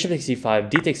after bishop takes e5,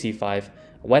 d takes e5,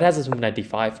 white has this move knight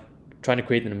d5, trying to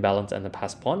create an imbalance and the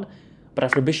pass pawn. But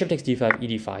after bishop takes d5,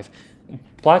 e d5,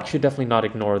 black should definitely not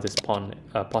ignore this pawn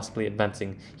possibly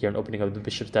advancing here and opening up the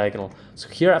bishop's diagonal. So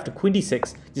here after queen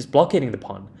d6, just blockading the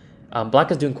pawn. Black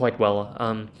is doing quite well.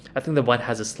 I think that white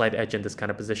has a slight edge in this kind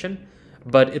of position,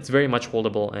 but it's very much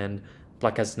holdable and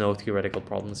black has no theoretical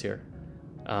problems here.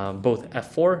 Both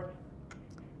f4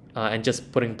 and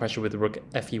just putting pressure with the rook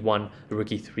fe1, the rook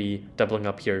e3, doubling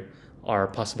up here are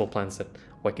possible plans that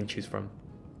white can choose from.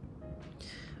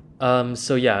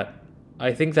 So yeah,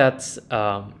 I think that's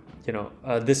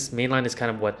this main line is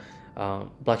kind of what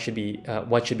white should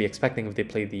be expecting if they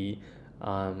play the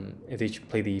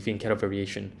fianchetto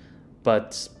variation,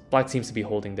 but black seems to be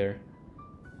holding there.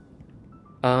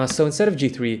 So instead of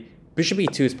g3, bishop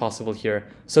e2 is possible here.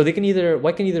 So white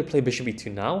can either play bishop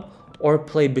e2 now or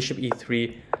play bishop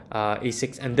e3,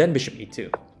 a6, and then bishop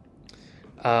e2.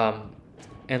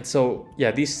 And so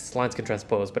yeah, these lines can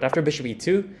transpose. But after bishop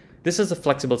e2, this is a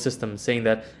flexible system saying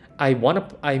that I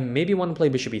maybe want to play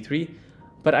bishop e3,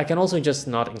 but I can also just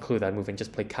not include that move and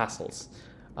just play castles,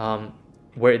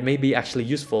 where it may be actually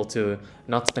useful to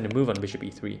not spend a move on bishop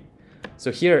e3.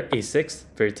 So here a6,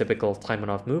 very typical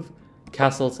Taimanov move,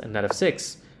 castles and knight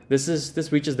f6.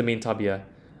 This reaches the main tabia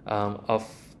of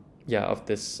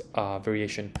this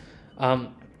variation.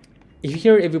 If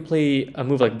you play a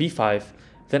move like b5,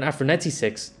 then after knight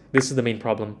c6, this is the main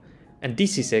problem, and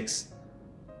dc6,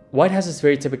 white has this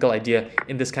very typical idea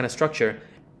in this kind of structure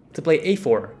to play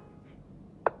a4.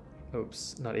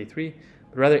 Oops, not a3,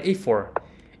 but rather a4.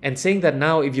 And saying that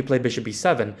now if you play bishop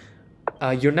b7,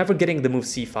 you're never getting the move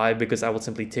c5 because I will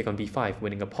simply take on b5,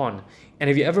 winning a pawn. And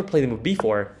if you ever play the move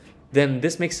b4, then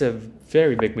this makes a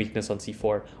very big weakness on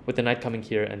c4, with the knight coming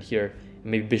here and here,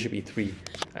 and maybe bishop e3.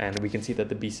 And we can see that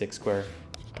the b6 square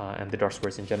and the dark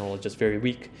squares in general are just very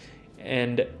weak.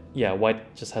 And yeah,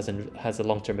 white just has a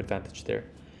long-term advantage there.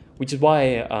 Which is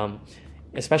why,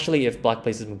 especially if black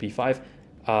plays move b5,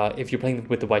 if you're playing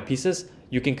with the white pieces,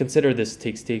 you can consider this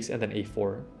takes and then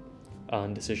a4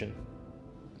 decision.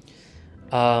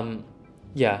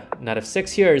 Yeah, knight f6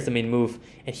 here is the main move,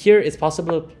 and here it's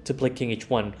possible to play king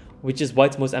h1, which is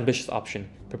white's most ambitious option,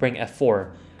 preparing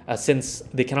f4, since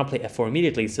they cannot play f4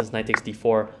 immediately, since knight takes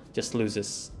d4 just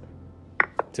loses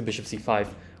to bishop c5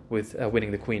 with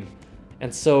winning the queen.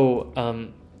 And so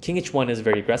king h1 is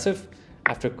very aggressive.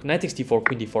 After knight takes d4,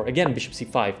 queen d4, again bishop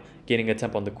c5, gaining a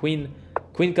tempo on the queen.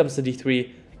 Queen comes to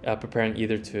d3, preparing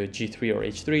either to g3 or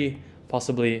h3,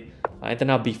 possibly, and then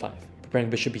now b5, preparing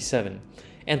bishop b7.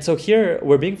 And so here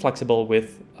we're being flexible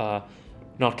with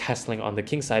not castling on the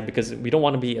king side because we don't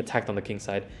want to be attacked on the king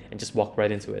side and just walk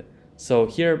right into it. So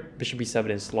here bishop b7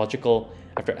 is logical.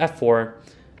 After f4,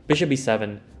 bishop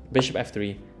b7, bishop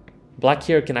f3. Black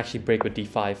here can actually break with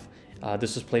d5.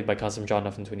 This was played by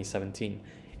Kasparov in 2017.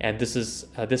 And this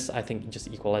I think just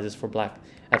equalizes for black.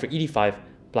 After e5,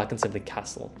 black can simply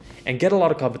castle and get a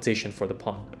lot of compensation for the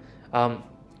pawn.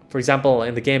 For example,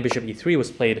 in the game, bishop e3 was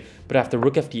played, but after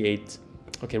rook fd8,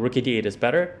 okay, rook d8 is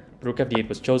better, but rook fd8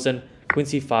 was chosen, queen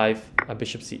c5,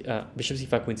 bishop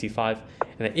c5, queen c5,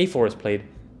 and then a4 is played,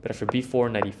 but after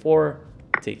b4, knight e4,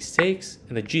 takes,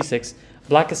 and then g6,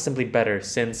 black is simply better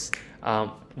since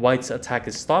white's attack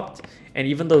is stopped, and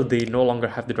even though they no longer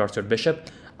have the dark sword bishop,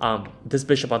 this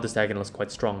bishop on this diagonal is quite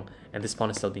strong, and this pawn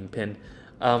is still being pinned.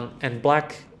 And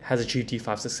black has achieved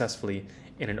d5 successfully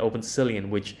in an open Sicilian,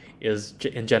 which is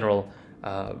in general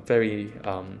a very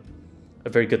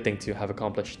good thing to have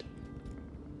accomplished.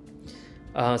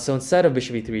 So instead of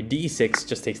bishop e3, de6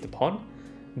 just takes the pawn,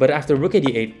 but after rook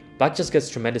d8, black just gets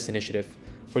tremendous initiative.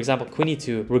 For example, queen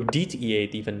e2, rook d to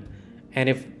e8 even, and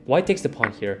if white takes the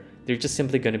pawn here, they're just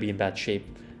simply going to be in bad shape.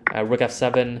 Rook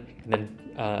f7, and then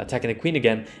attacking the queen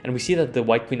again, and we see that the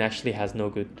white queen actually has no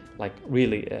good, like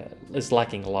really is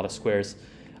lacking a lot of squares.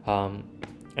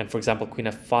 And for example, queen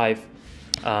f5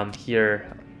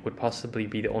 here would possibly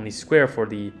be the only square for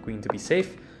the queen to be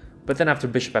safe. But then after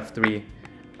bishop f3,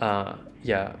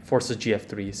 yeah, forces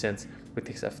gf3, since rook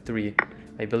takes f3,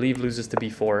 I believe loses to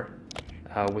b4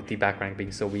 with the back rank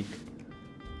being so weak.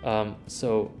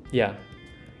 So yeah,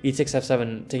 e6,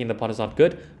 f7, taking the pawn is not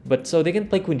good, but so they can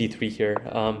play queen d3 here,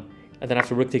 and then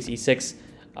after rook takes e6,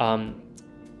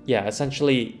 yeah,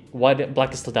 essentially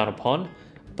black is still down a pawn,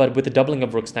 but with the doubling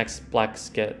of rooks next, black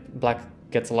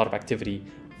gets a lot of activity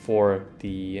for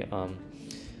the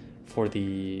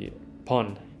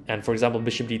pawn. And for example,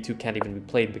 bishop d2 can't even be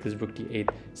played because rook d8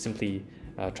 simply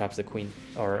traps the queen,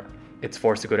 or it's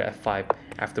forced to go to f5,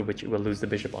 after which it will lose the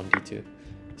bishop on d2.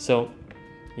 So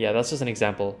yeah, that's just an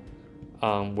example.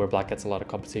 where black gets a lot of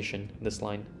compensation in this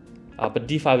line. But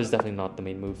d5 is definitely not the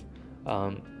main move.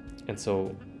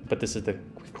 But this is the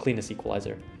cleanest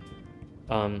equalizer.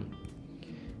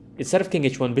 Instead of king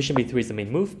h1, bishop a3 is the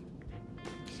main move.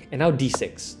 And now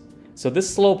d6. So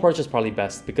this slow approach is probably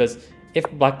best, because if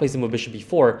black plays the move bishop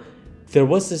b4,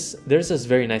 there's this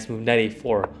very nice move knight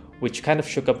a4, which kind of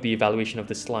shook up the evaluation of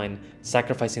this line,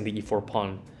 sacrificing the e4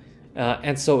 pawn.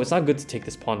 And so it's not good to take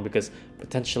this pawn, because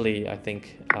potentially I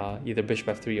think either bishop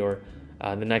f3 or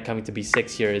the knight coming to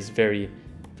b6 here is very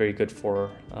good for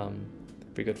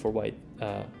white.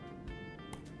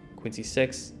 Queen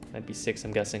c6, knight b6,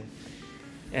 I'm guessing.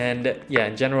 And yeah,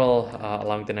 in general,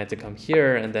 allowing the knight to come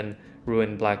here and then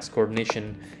ruin black's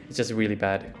coordination is just really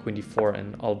bad. Queen d4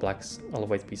 and all of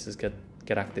white's pieces get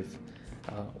active.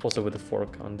 Also with the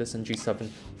fork on this and g7,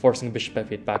 forcing bishop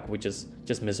f8 back, which is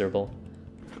just miserable.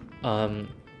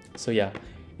 So yeah,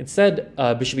 instead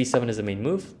bishop e7 is the main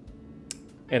move.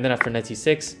 And then after knight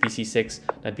c6, bc6,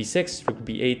 knight b6, rook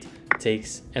b8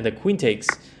 takes, and the queen takes.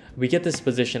 We get this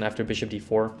position after bishop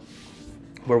d4,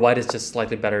 where white is just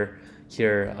slightly better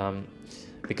here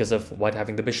because of white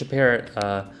having the bishop pair,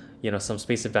 some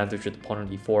space advantage with the pawn on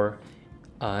e4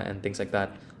 and things like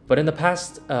that. But in the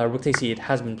past, rook takes e8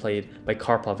 has been played by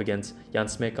Karpov against Jan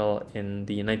Smekel in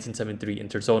the 1973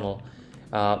 Interzonal,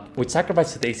 which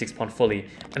sacrifices the a6 pawn fully,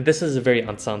 and this is a very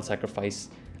unsound sacrifice.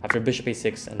 After bishop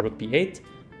a6 and rook b8,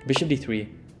 bishop d3,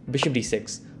 bishop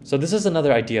d6. So this is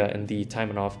another idea in the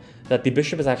Taimanov, that the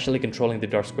bishop is actually controlling the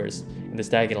dark squares in this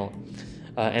diagonal.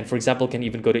 And for example, can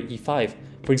even go to e5.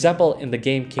 For example, in the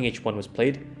game, king h1 was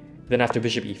played. Then after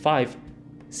bishop e5,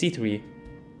 c3,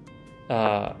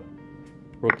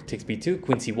 rook takes b2,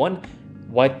 queen c1,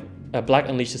 black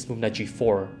unleashes move knight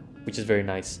g4, which is very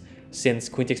nice. Since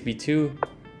queen takes b2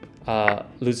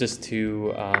 loses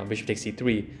to bishop takes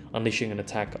c3, unleashing an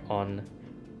attack on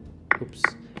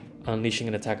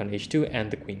h2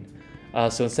 and the queen.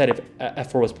 So instead, if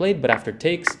f4 was played, but after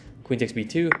takes, queen takes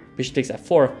b2, bishop takes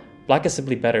f4, black is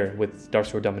simply better with dark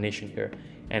square domination here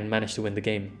and managed to win the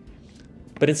game.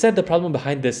 But instead, the problem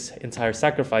behind this entire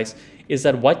sacrifice is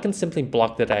that white can simply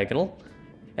block the diagonal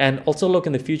and also look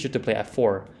in the future to play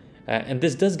f4. And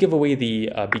this does give away the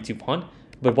b2 pawn,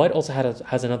 but white also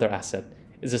has another asset,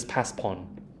 is this passed pawn.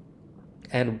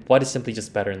 And white is simply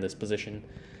just better in this position.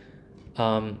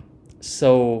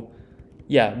 So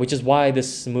yeah, which is why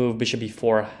this move bishop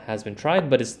e4 has been tried,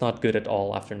 but it's not good at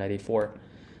all after knight a4.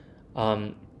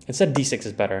 Instead, d6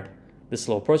 is better. This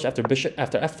slow approach after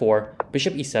f4,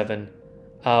 bishop e7,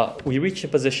 we reach a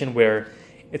position where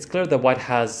it's clear that white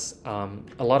has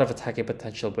a lot of attacking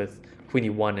potential with queen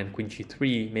e1 and queen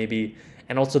g3 maybe,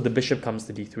 and also the bishop comes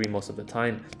to d3 most of the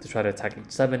time to try to attack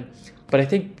h7. But I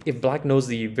think if black knows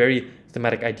the very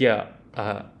thematic idea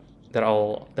that I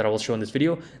will show in this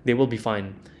video, they will be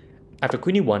fine. After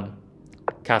queen e1,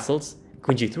 castles,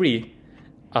 queen g3,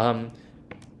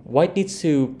 white needs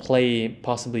to play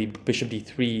possibly bishop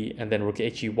d3 and then rook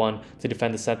he1 to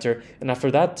defend the center. And after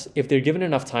that, if they're given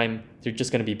enough time, they're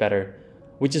just going to be better.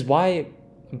 Which is why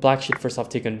black should first off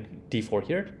take on d4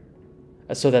 here,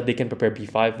 so that they can prepare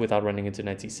b5 without running into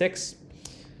knight c6.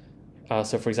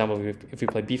 So for example, if we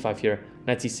play b5 here,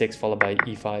 knight c6 followed by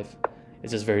e5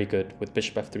 is just very good with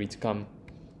bishop f3 to come.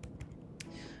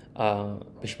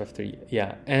 Bishop f3,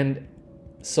 yeah. And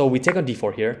so we take on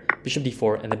d4 here, bishop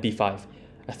d4 and then b5.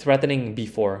 Threatening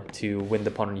b4 to win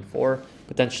the pawn on e4,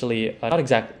 potentially,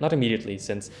 not immediately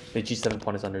since the g7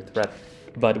 pawn is under threat,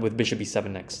 but with bishop e7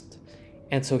 next.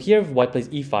 And so here if white plays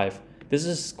e5, this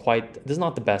is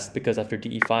not the best, because after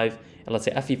de5 and let's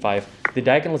say fe5, the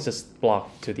diagonal is just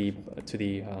blocked to the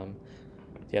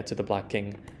black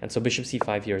king. And so bishop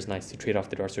c5 here is nice to trade off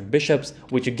the dark square bishops,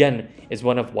 which again is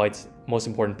one of white's most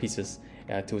important pieces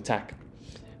to attack.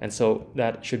 And so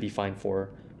that should be fine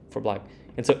for black.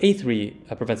 And so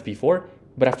a3 prevents b4,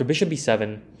 but after bishop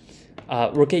b7,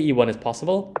 rook a e1 is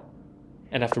possible,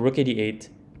 and after rook a d8,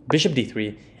 bishop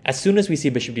d3. As soon as we see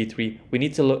bishop d3, we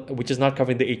need to look, which is not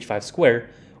covering the h5 square,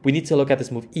 we need to look at this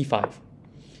move e5.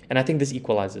 And I think this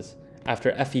equalizes.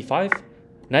 After fe5,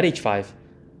 knight h5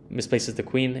 misplaces the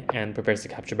queen and prepares to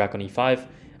capture back on e5.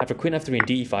 After queen f3 and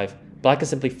de5, black is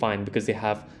simply fine because they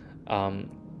have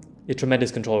a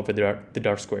tremendous control over the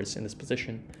dark squares in this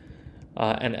position.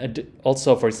 And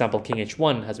also, for example, king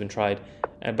h1 has been tried,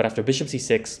 but after bishop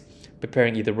c6,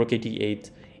 preparing either rook a d8,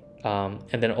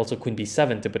 and then also queen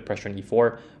b7 to put pressure on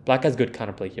e4, black has good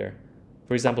counterplay here.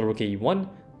 For example, rook a e1,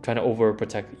 trying to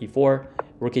overprotect e4,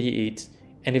 rook a d8,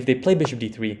 and if they play bishop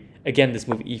d3, again this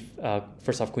move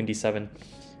first off queen d7.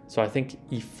 So I think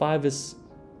e5 is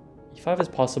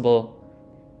possible.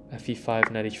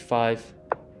 Fe5, knight h5,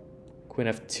 queen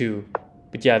f2,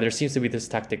 But yeah, there seems to be this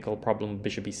tactical problem with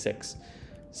bishop e6.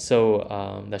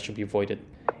 So that should be avoided.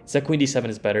 Instead, queen d7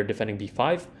 is better, defending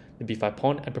b5, the b5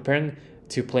 pawn, and preparing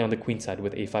to play on the queen side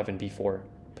with a5 and b4,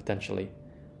 potentially.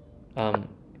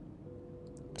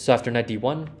 So after knight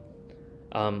d1,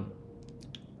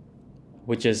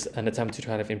 which is an attempt to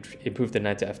kind of improve the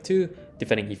knight to f2,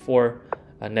 defending e4,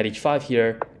 knight h5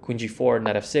 here, queen g4,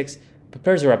 knight f6,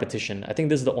 prepares a repetition. I think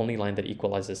this is the only line that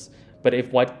equalizes. But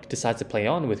if white decides to play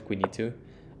on with queen e2,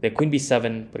 then queen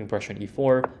b7, putting pressure on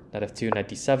e4, knight f2, knight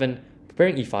d7,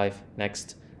 preparing e5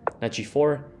 next, knight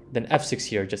g4, then f6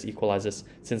 here just equalizes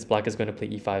since black is going to play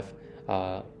e5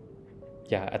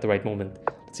 at the right moment.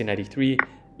 Let's say knight e3,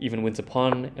 even wins a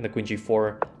pawn, and the queen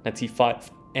g4, knight c5.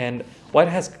 And white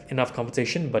has enough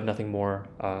compensation, but nothing more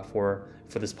for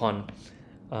this pawn.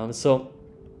 So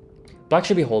black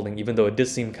should be holding, even though it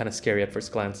does seem kind of scary at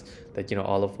first glance that, you know,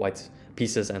 all of white's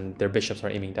pieces and their bishops are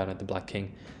aiming down at the black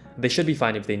king. They should be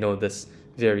fine if they know this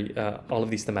all of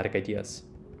these thematic ideas.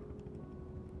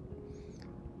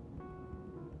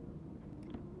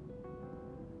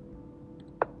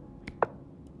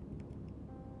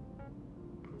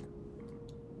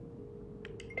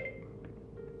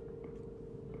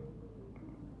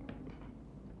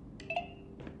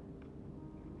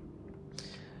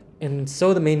 And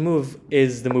so the main move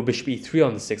is the move bishop e3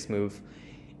 on the 6th move.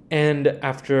 And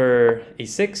after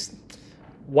a6,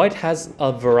 white has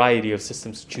a variety of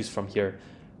systems to choose from here.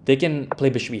 They can play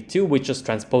bishop e2, which just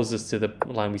transposes to the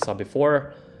line we saw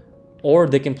before, or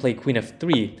they can play queen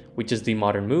f3, which is the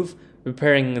modern move,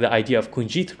 preparing the idea of queen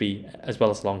g3 as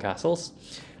well as long castles.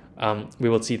 We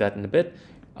will see that in a bit.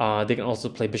 They can also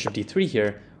play bishop d3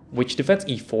 here, which defends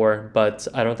e4, but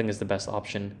I don't think is the best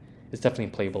option. It's definitely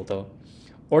playable though.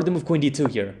 Or the move queen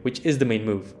d2 here, which is the main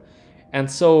move.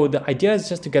 And so the idea is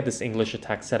just to get this English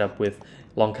attack set up with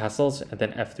long castles and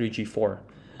then f3, g4.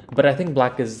 But I think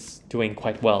black is doing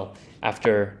quite well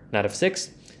after knight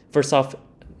f6. First off,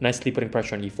 nicely putting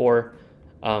pressure on e4.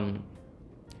 And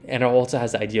it also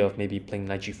has the idea of maybe playing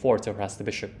knight g4 to harass the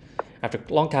bishop. After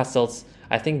long castles,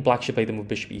 I think black should play the move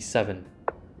bishop e7.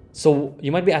 So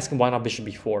you might be asking, why not bishop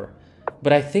b4?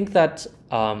 But I think that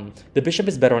the bishop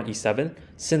is better on e7,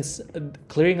 since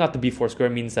clearing out the b4 square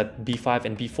means that b5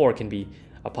 and b4 can be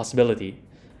a possibility.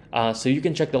 So you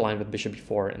can check the line with bishop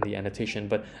b4 in the annotation,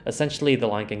 but essentially the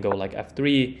line can go like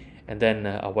f3, and then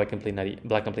black can play knight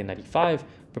e5,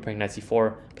 preparing knight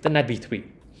c4, but then knight b3.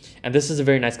 And this is a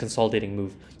very nice consolidating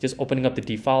move, just opening up the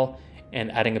d file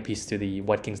and adding a piece to the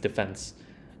white king's defense.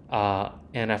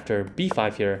 And after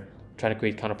b5 here, trying to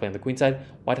create counterplay on the queen side,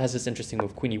 white has this interesting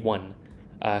move, queen e1,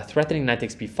 threatening knight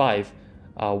takes b5,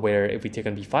 where if we take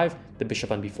on b5, the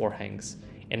bishop on b4 hangs.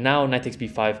 And now knight takes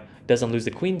b5 doesn't lose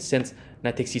the queen, since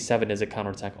knight takes c7 is a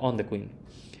counterattack on the queen.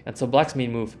 And so black's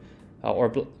main move,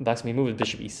 black's main move is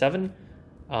bishop e7,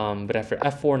 but after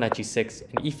f4, knight g6,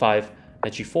 and e5,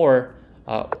 knight g4,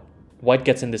 white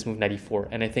gets in this move knight e4,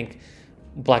 and I think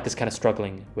black is kind of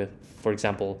struggling with, for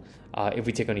example, if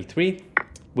we take on e3,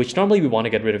 which normally we want to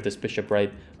get rid of this bishop,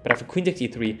 right? But after queen takes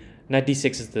e3, knight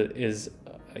d6 is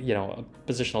you know,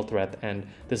 a positional threat, and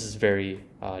this is very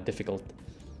difficult.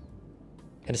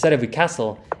 And instead, if we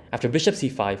castle, after bishop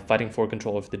c5, fighting for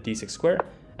control of the d6 square,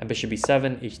 and bishop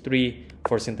b7, h3,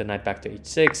 forcing the knight back to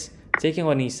h6, taking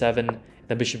on e7,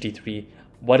 then bishop d3,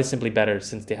 white is simply better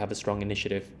since they have a strong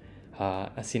initiative,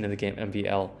 as seen in the game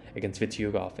MVL against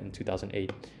Vityugov in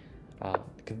 2008.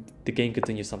 The game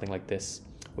continues something like this,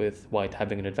 with white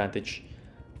having an advantage.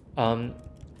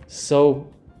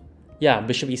 So yeah,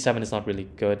 bishop e7 is not really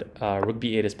good. Rook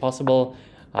b8 is possible,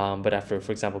 but after,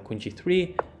 for example, queen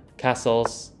g3,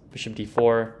 castles, bishop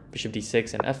d4, bishop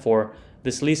d6, and f4,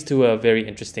 this leads to a very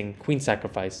interesting queen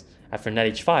sacrifice after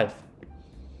knight h5.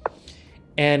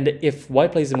 And if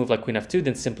white plays a move like queen f2,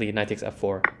 then simply knight takes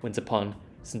f4, wins a pawn,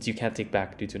 since you can't take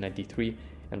back due to knight d3,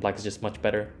 and black is just much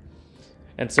better.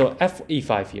 And so f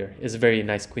e5 here is a very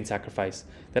nice queen sacrifice,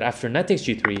 that after knight takes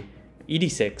g3, e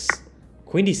d6,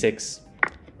 queen d6,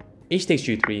 h takes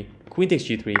g3, queen takes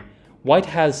g3, white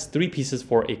has 3 pieces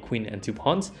for a queen and 2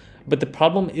 pawns, but the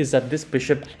problem is that this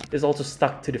bishop is also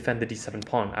stuck to defend the d7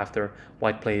 pawn after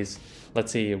white plays,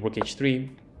 let's say, rook h3,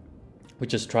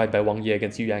 which is tried by Wang Yi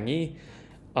against Yu Yangyi.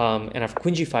 And after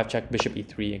queen g5 check, bishop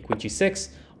e3, and queen g6,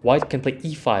 white can play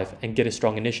e5 and get a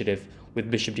strong initiative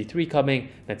with bishop d3 coming,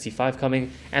 knight c5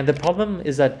 coming. And the problem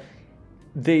is that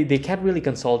they can't really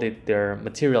consolidate their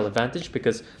material advantage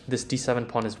because this d7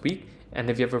 pawn is weak, and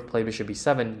if you ever play bishop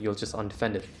e7, you'll just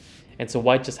undefend it. And so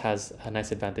white just has a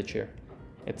nice advantage here.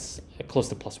 It's close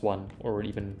to +1, or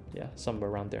even, yeah, somewhere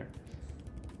around there.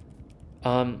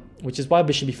 Which is why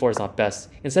bishop e4 is not best.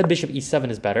 Instead, bishop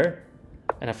e7 is better.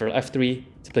 and after f3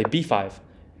 to play b5,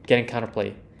 getting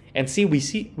counterplay. And see, we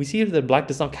see that black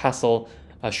does not castle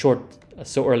short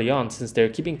so early on, since they're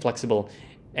keeping flexible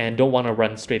and don't want to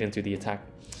run straight into the attack.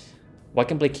 White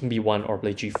can play king b1 or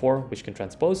play g4, which can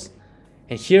transpose.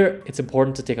 And here, it's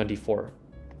important to take on d4.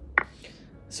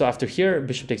 So after here,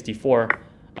 bishop takes d4,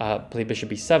 play bishop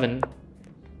b7,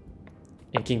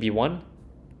 and king b1,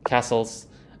 castles.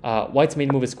 White's main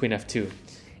move is queen f2,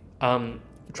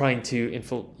 trying to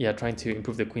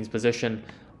improve the queen's position,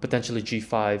 potentially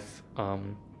g5,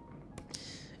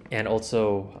 and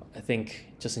also I think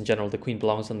just in general the queen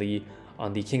belongs on the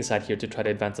king side here to try to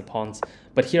advance the pawns.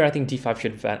 But here I think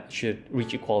d5 should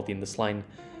reach equality in this line.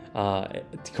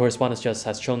 The correspondence just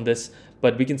has shown this,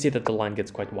 but we can see that the line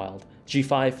gets quite wild.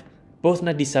 g5, both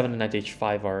knight d7 and knight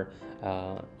h5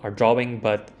 are drawing,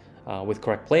 but with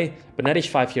correct play. But knight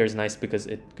h5 here is nice because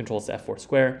it controls the f4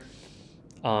 square.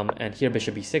 And here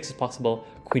bishop b6 is possible,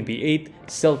 queen b8,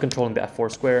 still controlling the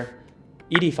f4 square,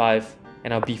 ed5,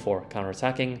 and now b4,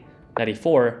 counterattacking, knight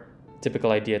e4,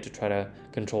 typical idea to try to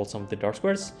control some of the dark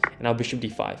squares, and now bishop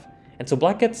d5. And so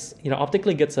black gets,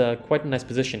 optically gets quite a nice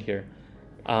position here.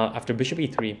 After bishop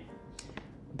e3,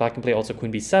 black can play also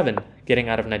queen b7, getting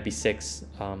out of knight b6,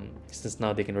 since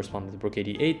now they can respond to the rook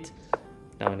ad8,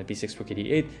 now knight b6, rook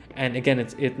ad8, and again,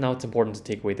 now it's important to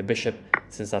take away the bishop,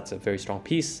 since that's a very strong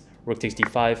piece. Rook takes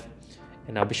d5,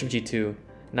 and now bishop g2.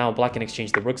 Now black can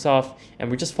exchange the rooks off, and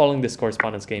we're just following this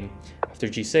correspondence game. After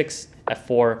g6,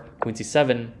 f4, queen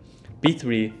c7,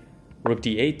 b3, rook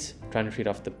d8, trying to trade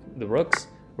off the rooks.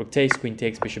 Rook takes, queen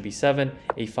takes, bishop b7,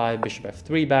 a5, bishop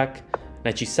f3 back,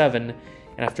 knight g7,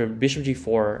 and after bishop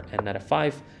g4 and knight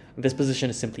f5, this position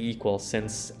is simply equal,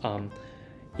 since,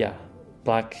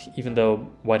 black, even though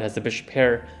white has the bishop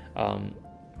pair,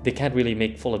 they can't really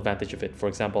make full advantage of it. For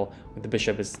example, when the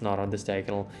bishop is not on this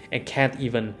diagonal and can't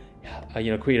even,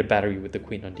 create a battery with the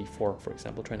queen on d4, for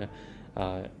example, trying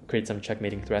to create some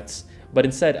checkmating threats. But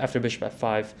instead, after bishop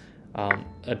f5,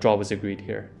 a draw was agreed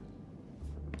here.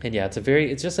 And yeah,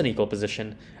 it's just an equal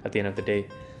position at the end of the day.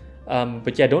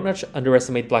 But yeah, don't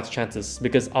underestimate black's chances,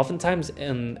 because oftentimes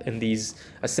in these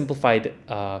simplified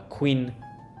queen,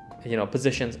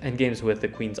 positions and games with the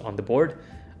queens on the board,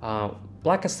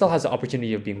 black still has the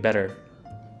opportunity of being better.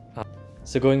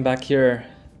 So going back here,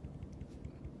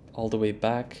 all the way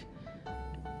back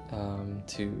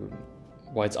to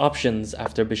white's options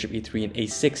after bishop e3 and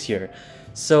a6 here.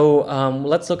 So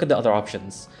let's look at the other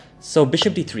options. So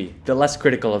bishop d3, the less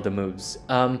critical of the moves.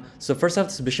 So first off,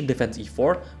 this bishop defends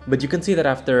e4, but you can see that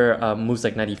after moves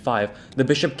like knight e5, the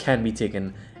bishop can be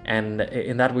taken, and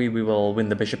in that way we will win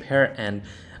the bishop pair and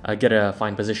get a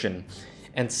fine position.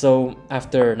 And so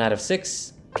after knight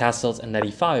f6, castles, and knight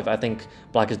e5, I think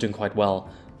black is doing quite well.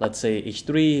 Let's say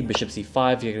h3, bishop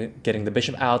c5, you're getting the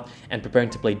bishop out and preparing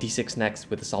to play d6 next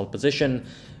with a solid position,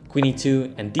 queen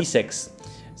e2, and d6.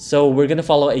 So we're going to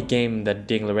follow a game that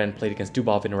Ding Liren played against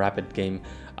Dubov in a rapid game.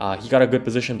 He got a good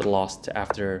position but lost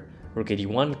after rook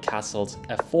ad1, castles,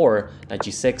 f4, knight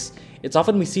g6. It's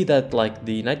often we see that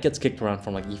the knight gets kicked around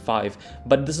from e5,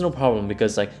 but this is no problem,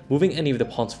 because moving any of the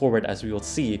pawns forward, as we will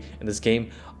see in this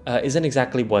game, isn't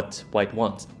exactly what white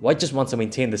wants. White just wants to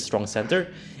maintain this strong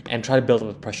center and try to build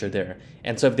up pressure there.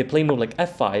 And so if they play a move like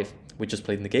f5, which is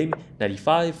played in the game, knight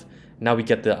e5, now we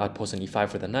get the outpost on e5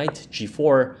 for the knight,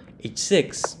 g4,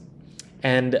 h6,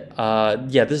 and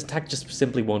this attack just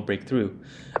simply won't break through.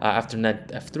 After knight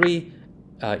f3,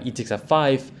 e takes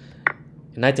f5,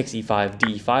 knight takes e5,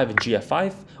 d5, and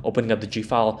gf5, opening up the g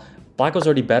file. Black was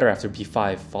already better after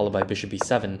b5, followed by bishop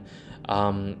b7.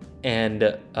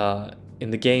 In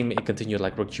the game, it continued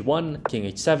like rook g1, king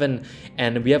h7,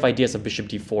 and we have ideas of bishop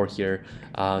d4 here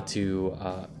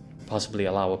to possibly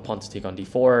allow a pawn to take on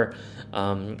d4.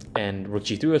 And rook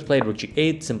g3 was played, rook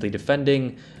g8, simply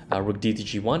defending, rook d to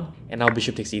g1, and now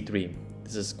bishop takes e3.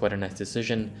 This is quite a nice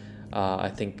decision. I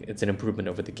think it's an improvement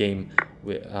over the game.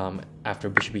 After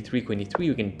bishop e3, queen e3,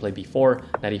 we can play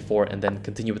b4, knight e4, and then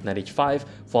continue with knight h5,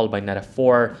 followed by knight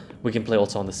f4. We can play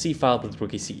also on the c file with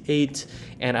rook c8,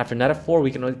 and after knight f4,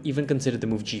 we can even consider the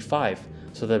move g5,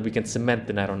 so that we can cement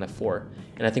the knight on f4.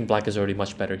 And I think black is already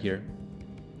much better here.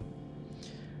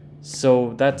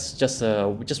 So that's just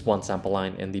one sample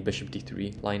line in the bishop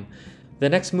d3 line. The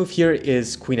next move here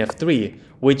is queen f3,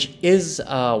 which is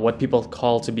what people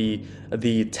call to be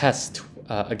the test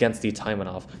against the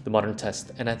Taimanov, the modern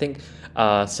test. And I think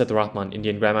Sethuratman,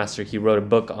 Indian Grandmaster, he wrote a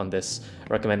book on this,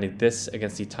 recommending this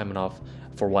against the Taimanov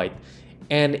for white.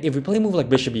 And if we play a move like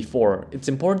bishop e4, it's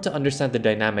important to understand the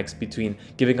dynamics between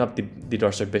giving up the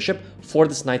dorsal bishop for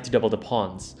this knight to double the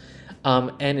pawns.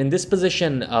 And in this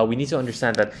position, we need to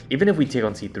understand that even if we take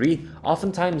on c3,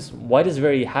 oftentimes white is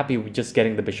very happy with just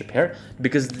getting the bishop here,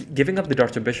 because giving up the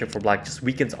dark to bishop for black just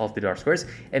weakens all of the dark squares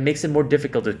and makes it more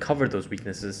difficult to cover those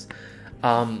weaknesses.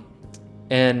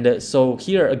 And so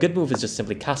here, a good move is just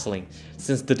simply castling,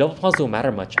 since the double pawns don't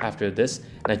matter much after this,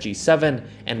 knight g7,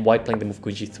 and white playing the move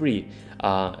queen g3,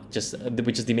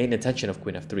 which is the main intention of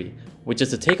queen f3, which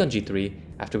is to take on g3.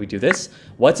 After we do this,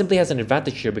 white simply has an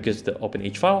advantage here because of the open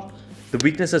h-file, the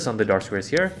weaknesses on the dark squares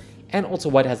here, and also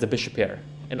white has the bishop here,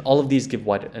 and all of these give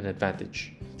white an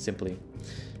advantage, simply.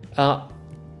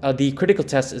 The critical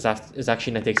test is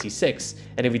actually knight takes c6,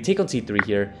 and if we take on c3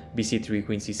 here, bc3,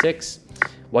 queen c6,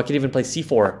 white can even play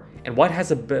c4, and white has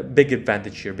a big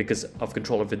advantage here because of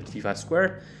control over the d5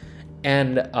 square,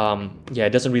 and yeah,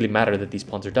 it doesn't really matter that these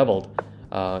pawns are doubled.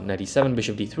 Knight e7,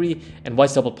 bishop d3, and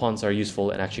white's double pawns are useful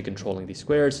in actually controlling these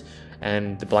squares,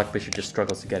 and the black bishop just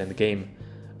struggles to get in the game.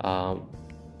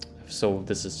 So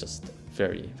this is just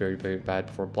very, very, very bad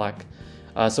for black.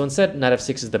 So instead, knight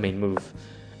f6 is the main move.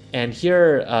 And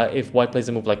here, if white plays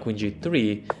a move like queen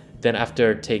g3, then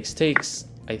after takes,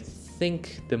 I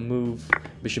think the move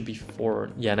bishop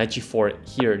b4, yeah, knight g4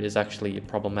 here is actually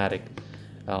problematic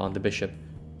on the bishop.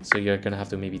 So you're gonna have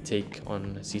to maybe take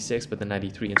on c6, but then knight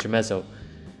e3 intermezzo,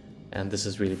 and this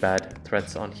is really bad.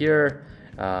 Threats on here.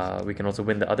 We can also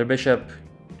win the other bishop.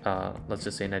 Let's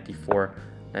just say knight d4,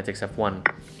 knight takes f1,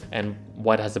 and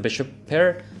white has a bishop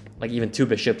pair, like even two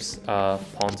bishops.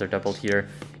 Pawns are doubled here,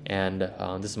 and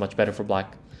this is much better for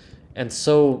black. And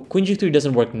so queen g3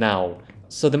 doesn't work now.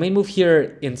 So the main move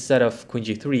here instead of queen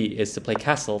g3 is to play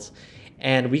castles.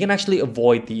 And we can actually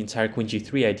avoid the entire queen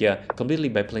g3 idea completely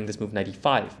by playing this move knight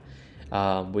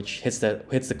e5, which hits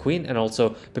the queen and also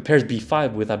prepares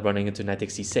b5 without running into knight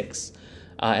takes c6.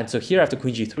 And so here after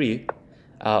queen g3,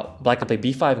 black can play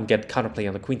b5 and get counterplay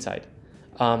on the queen side.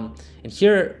 And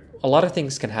here a lot of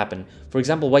things can happen. For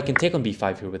example, white can take on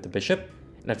b5 here with the bishop,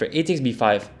 and after a takes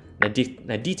b5,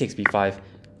 knight d takes b5,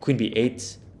 queen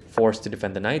b8, forced to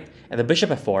defend the knight, and the bishop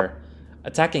f4,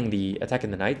 attacking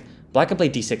the knight. Black can play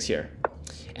d6 here.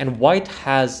 And white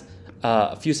has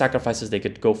a few sacrifices they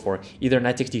could go for, either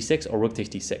knight takes d6 or rook takes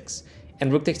d6.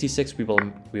 And rook takes d6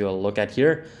 we will look at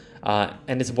here.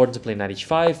 And it's important to play knight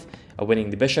h5, winning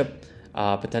the bishop,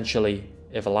 potentially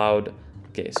if allowed.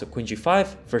 Okay, so queen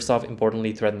g5, first off,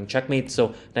 importantly threatening checkmate.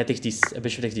 So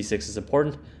bishop takes d6 is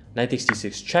important. Knight takes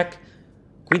d6 check,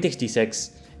 queen takes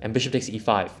d6, and bishop takes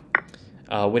e5,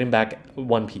 winning back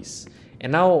one piece.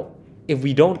 And now if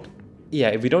we don't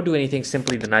do anything,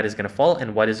 simply the knight is going to fall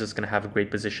and white is just going to have a great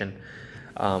position.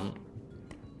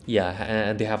 Yeah,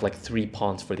 and they have like 3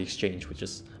 pawns for the exchange, which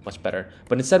is much better.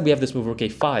 But instead we have this move rook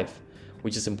a5,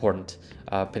 which is important,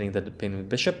 pinning the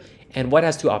bishop. And white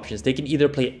has 2 options. They can either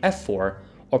play f4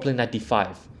 or play knight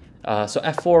d5. So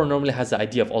f4 normally has the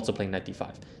idea of also playing knight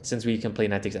d5, since we can play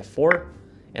knight takes f4,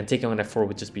 and taking on f4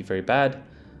 would just be very bad.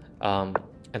 And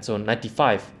so knight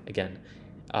d5 again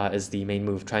is the main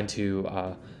move, trying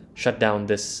to shut down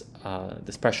this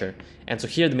pressure. And so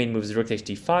here the main move is rook takes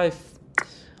d5.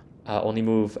 Only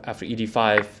move after e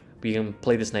d5, we can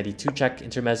play this knight e2 check,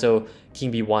 intermezzo,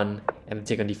 king b1, and then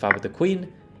take on d5 with the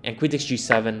queen, and queen takes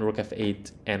g7, rook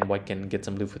f8, and white can get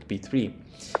some loot with b3.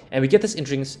 And we get this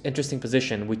interesting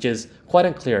position, which is quite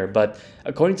unclear, but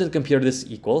according to the computer this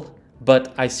is equal,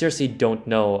 but I seriously don't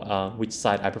know which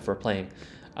side I prefer playing.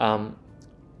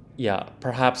 Yeah,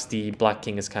 perhaps the black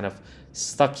king is kind of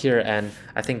stuck here, and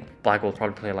I think black will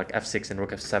probably play like f6 and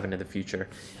rook f7 in the future.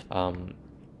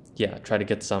 Yeah, try to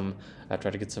get some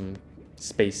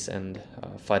space and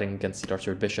fighting against the dark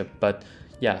sword bishop. But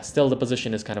yeah, still the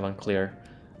position is kind of unclear.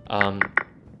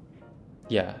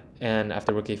 Yeah, and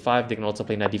after rook a5, they can also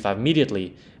play knight d5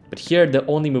 immediately. But here the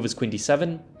only move is queen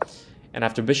d7, and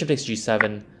after bishop takes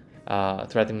g7,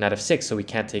 threatening knight f6, so we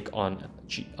can't take on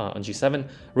g7,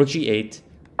 rook g8.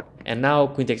 And now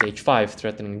queen takes h5,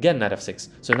 threatening again knight f6.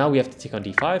 So now we have to take on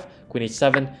d5, queen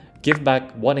h7, give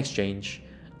back one exchange,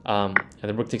 and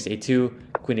then rook takes a2,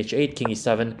 queen h8, king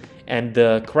e7, and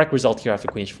the correct result here after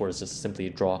queen h4 is just simply a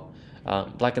draw.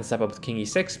 Black can step up with king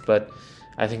e6, but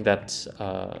I think that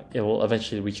it will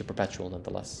eventually reach a perpetual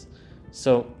nonetheless.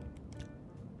 So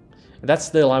that's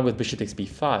the line with bishop takes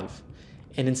b5.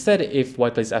 And instead, if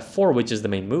white plays f4, which is the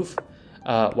main move,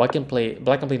 black can play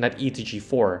knight e to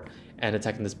g4 and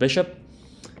attacking this bishop.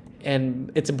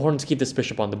 And it's important to keep this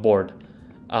bishop on the board.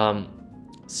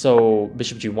 So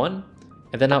bishop g1,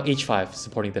 and then now h5,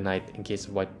 supporting the knight in case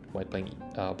of white playing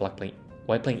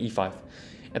e5.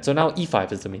 And so now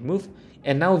e5 is the main move.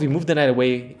 And now if you move the knight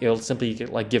away, it'll simply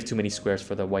like give too many squares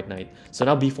for the white knight. So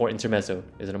now b4 intermezzo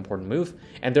is an important move,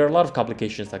 and there are a lot of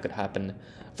complications that could happen.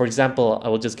 For example, I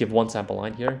will just give one sample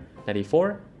line here: knight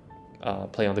e4,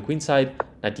 play on the queen side,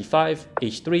 knight d5,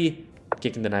 h3,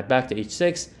 kicking the knight back to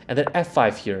h6, and then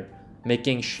f5 here,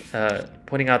 making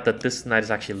pointing out that this knight is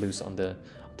actually loose on the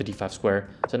d5 square.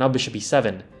 So now bishop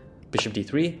e7, bishop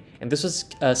d3, and this was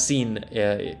seen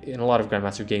in a lot of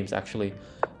Grandmaster games actually.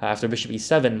 After bishop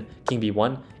e7, king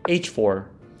b1, h4,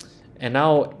 and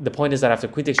now the point is that after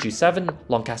queen takes g7,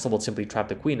 long castle will simply trap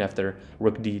the queen after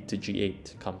rook d to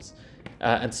g8 comes.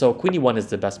 And so queen e1 is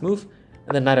the best move,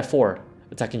 and then knight f4,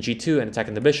 attacking g2 and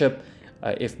attacking the bishop.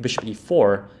 If bishop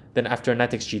e4, then after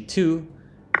knight takes g2,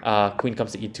 queen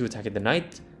comes to e2 attacking the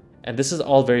knight, and this is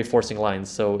all very forcing lines,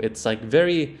 so it's like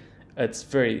very,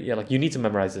 yeah, like you need to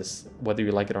memorize this whether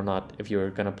you like it or not if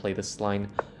you're gonna play this line.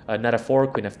 Knight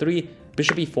f4, queen f3,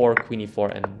 bishop e4, queen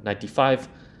e4, and knight d5,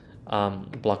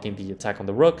 blocking the attack on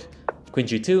the rook, queen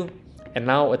g2, and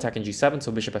now attacking g7,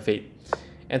 so bishop f8.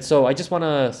 And so I just want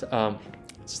to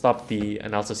stop the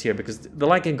analysis here because the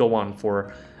line can go on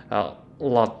for a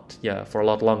lot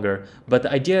longer. But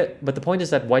the point is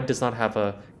that white does not have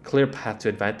a clear path to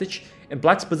advantage, and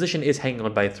black's position is hanging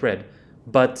on by a thread,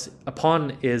 but a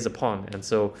pawn is a pawn, and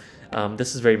so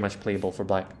this is very much playable for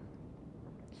black.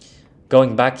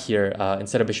 Going back here,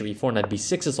 instead of bishop e4, knight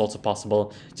b6 is also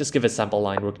possible. Just give a sample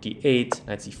line: rook d8,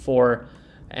 knight c4,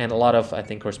 and a lot of, I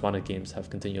think, correspondent games have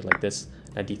continued like this: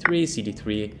 knight d3,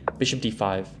 cd3, bishop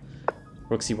d5,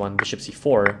 rook c1, bishop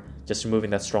c4, just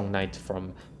removing that strong knight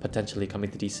from potentially coming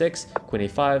to d6, queen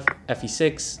a5,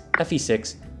 fe6,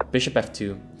 fe6, bishop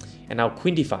f2, and now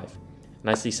queen d5,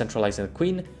 nicely centralizing the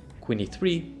queen, queen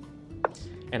e3,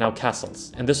 and now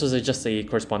castles. And this was just a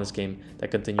correspondence game that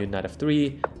continued: knight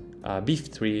f3,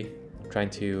 b3,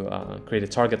 trying to create a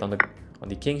target on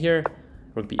the king here,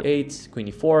 rook b8, queen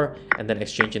e4, and then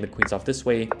exchanging the queens off this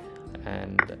way,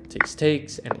 and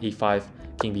takes, and e5,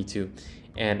 king b2.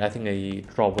 And I think a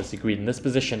draw was agreed in this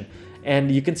position. And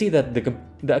you can see that the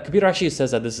computer actually says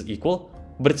that this is equal,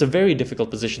 but it's a very difficult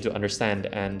position to understand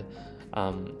and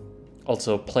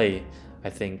also play, I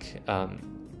think.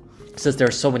 Since there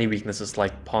are so many weaknesses,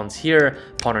 like pawns here,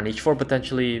 pawn on h4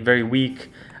 potentially, very weak,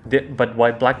 but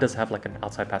white black does have like an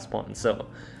outside pass pawn, so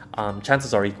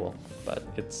chances are equal, but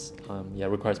it's yeah,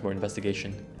 requires more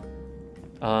investigation.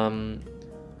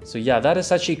 So yeah, that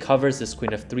essentially covers this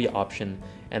queen f3 option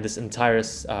and this entire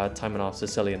Taimanov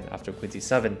Sicilian after queen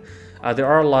c7. There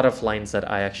are a lot of lines that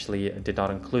I actually did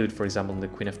not include, for example, the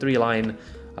queen f3 line,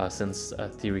 since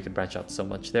theory could branch out so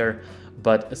much there.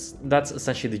 But that's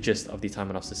essentially the gist of the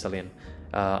Taimanov Sicilian.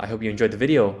 I hope you enjoyed the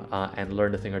video and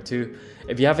learned a thing or two.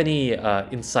 If you have any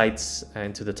insights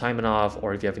into the Taimanov,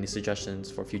 or if you have any suggestions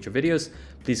for future videos,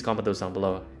 please comment those down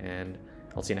below, and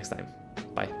I'll see you next time.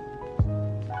 Bye.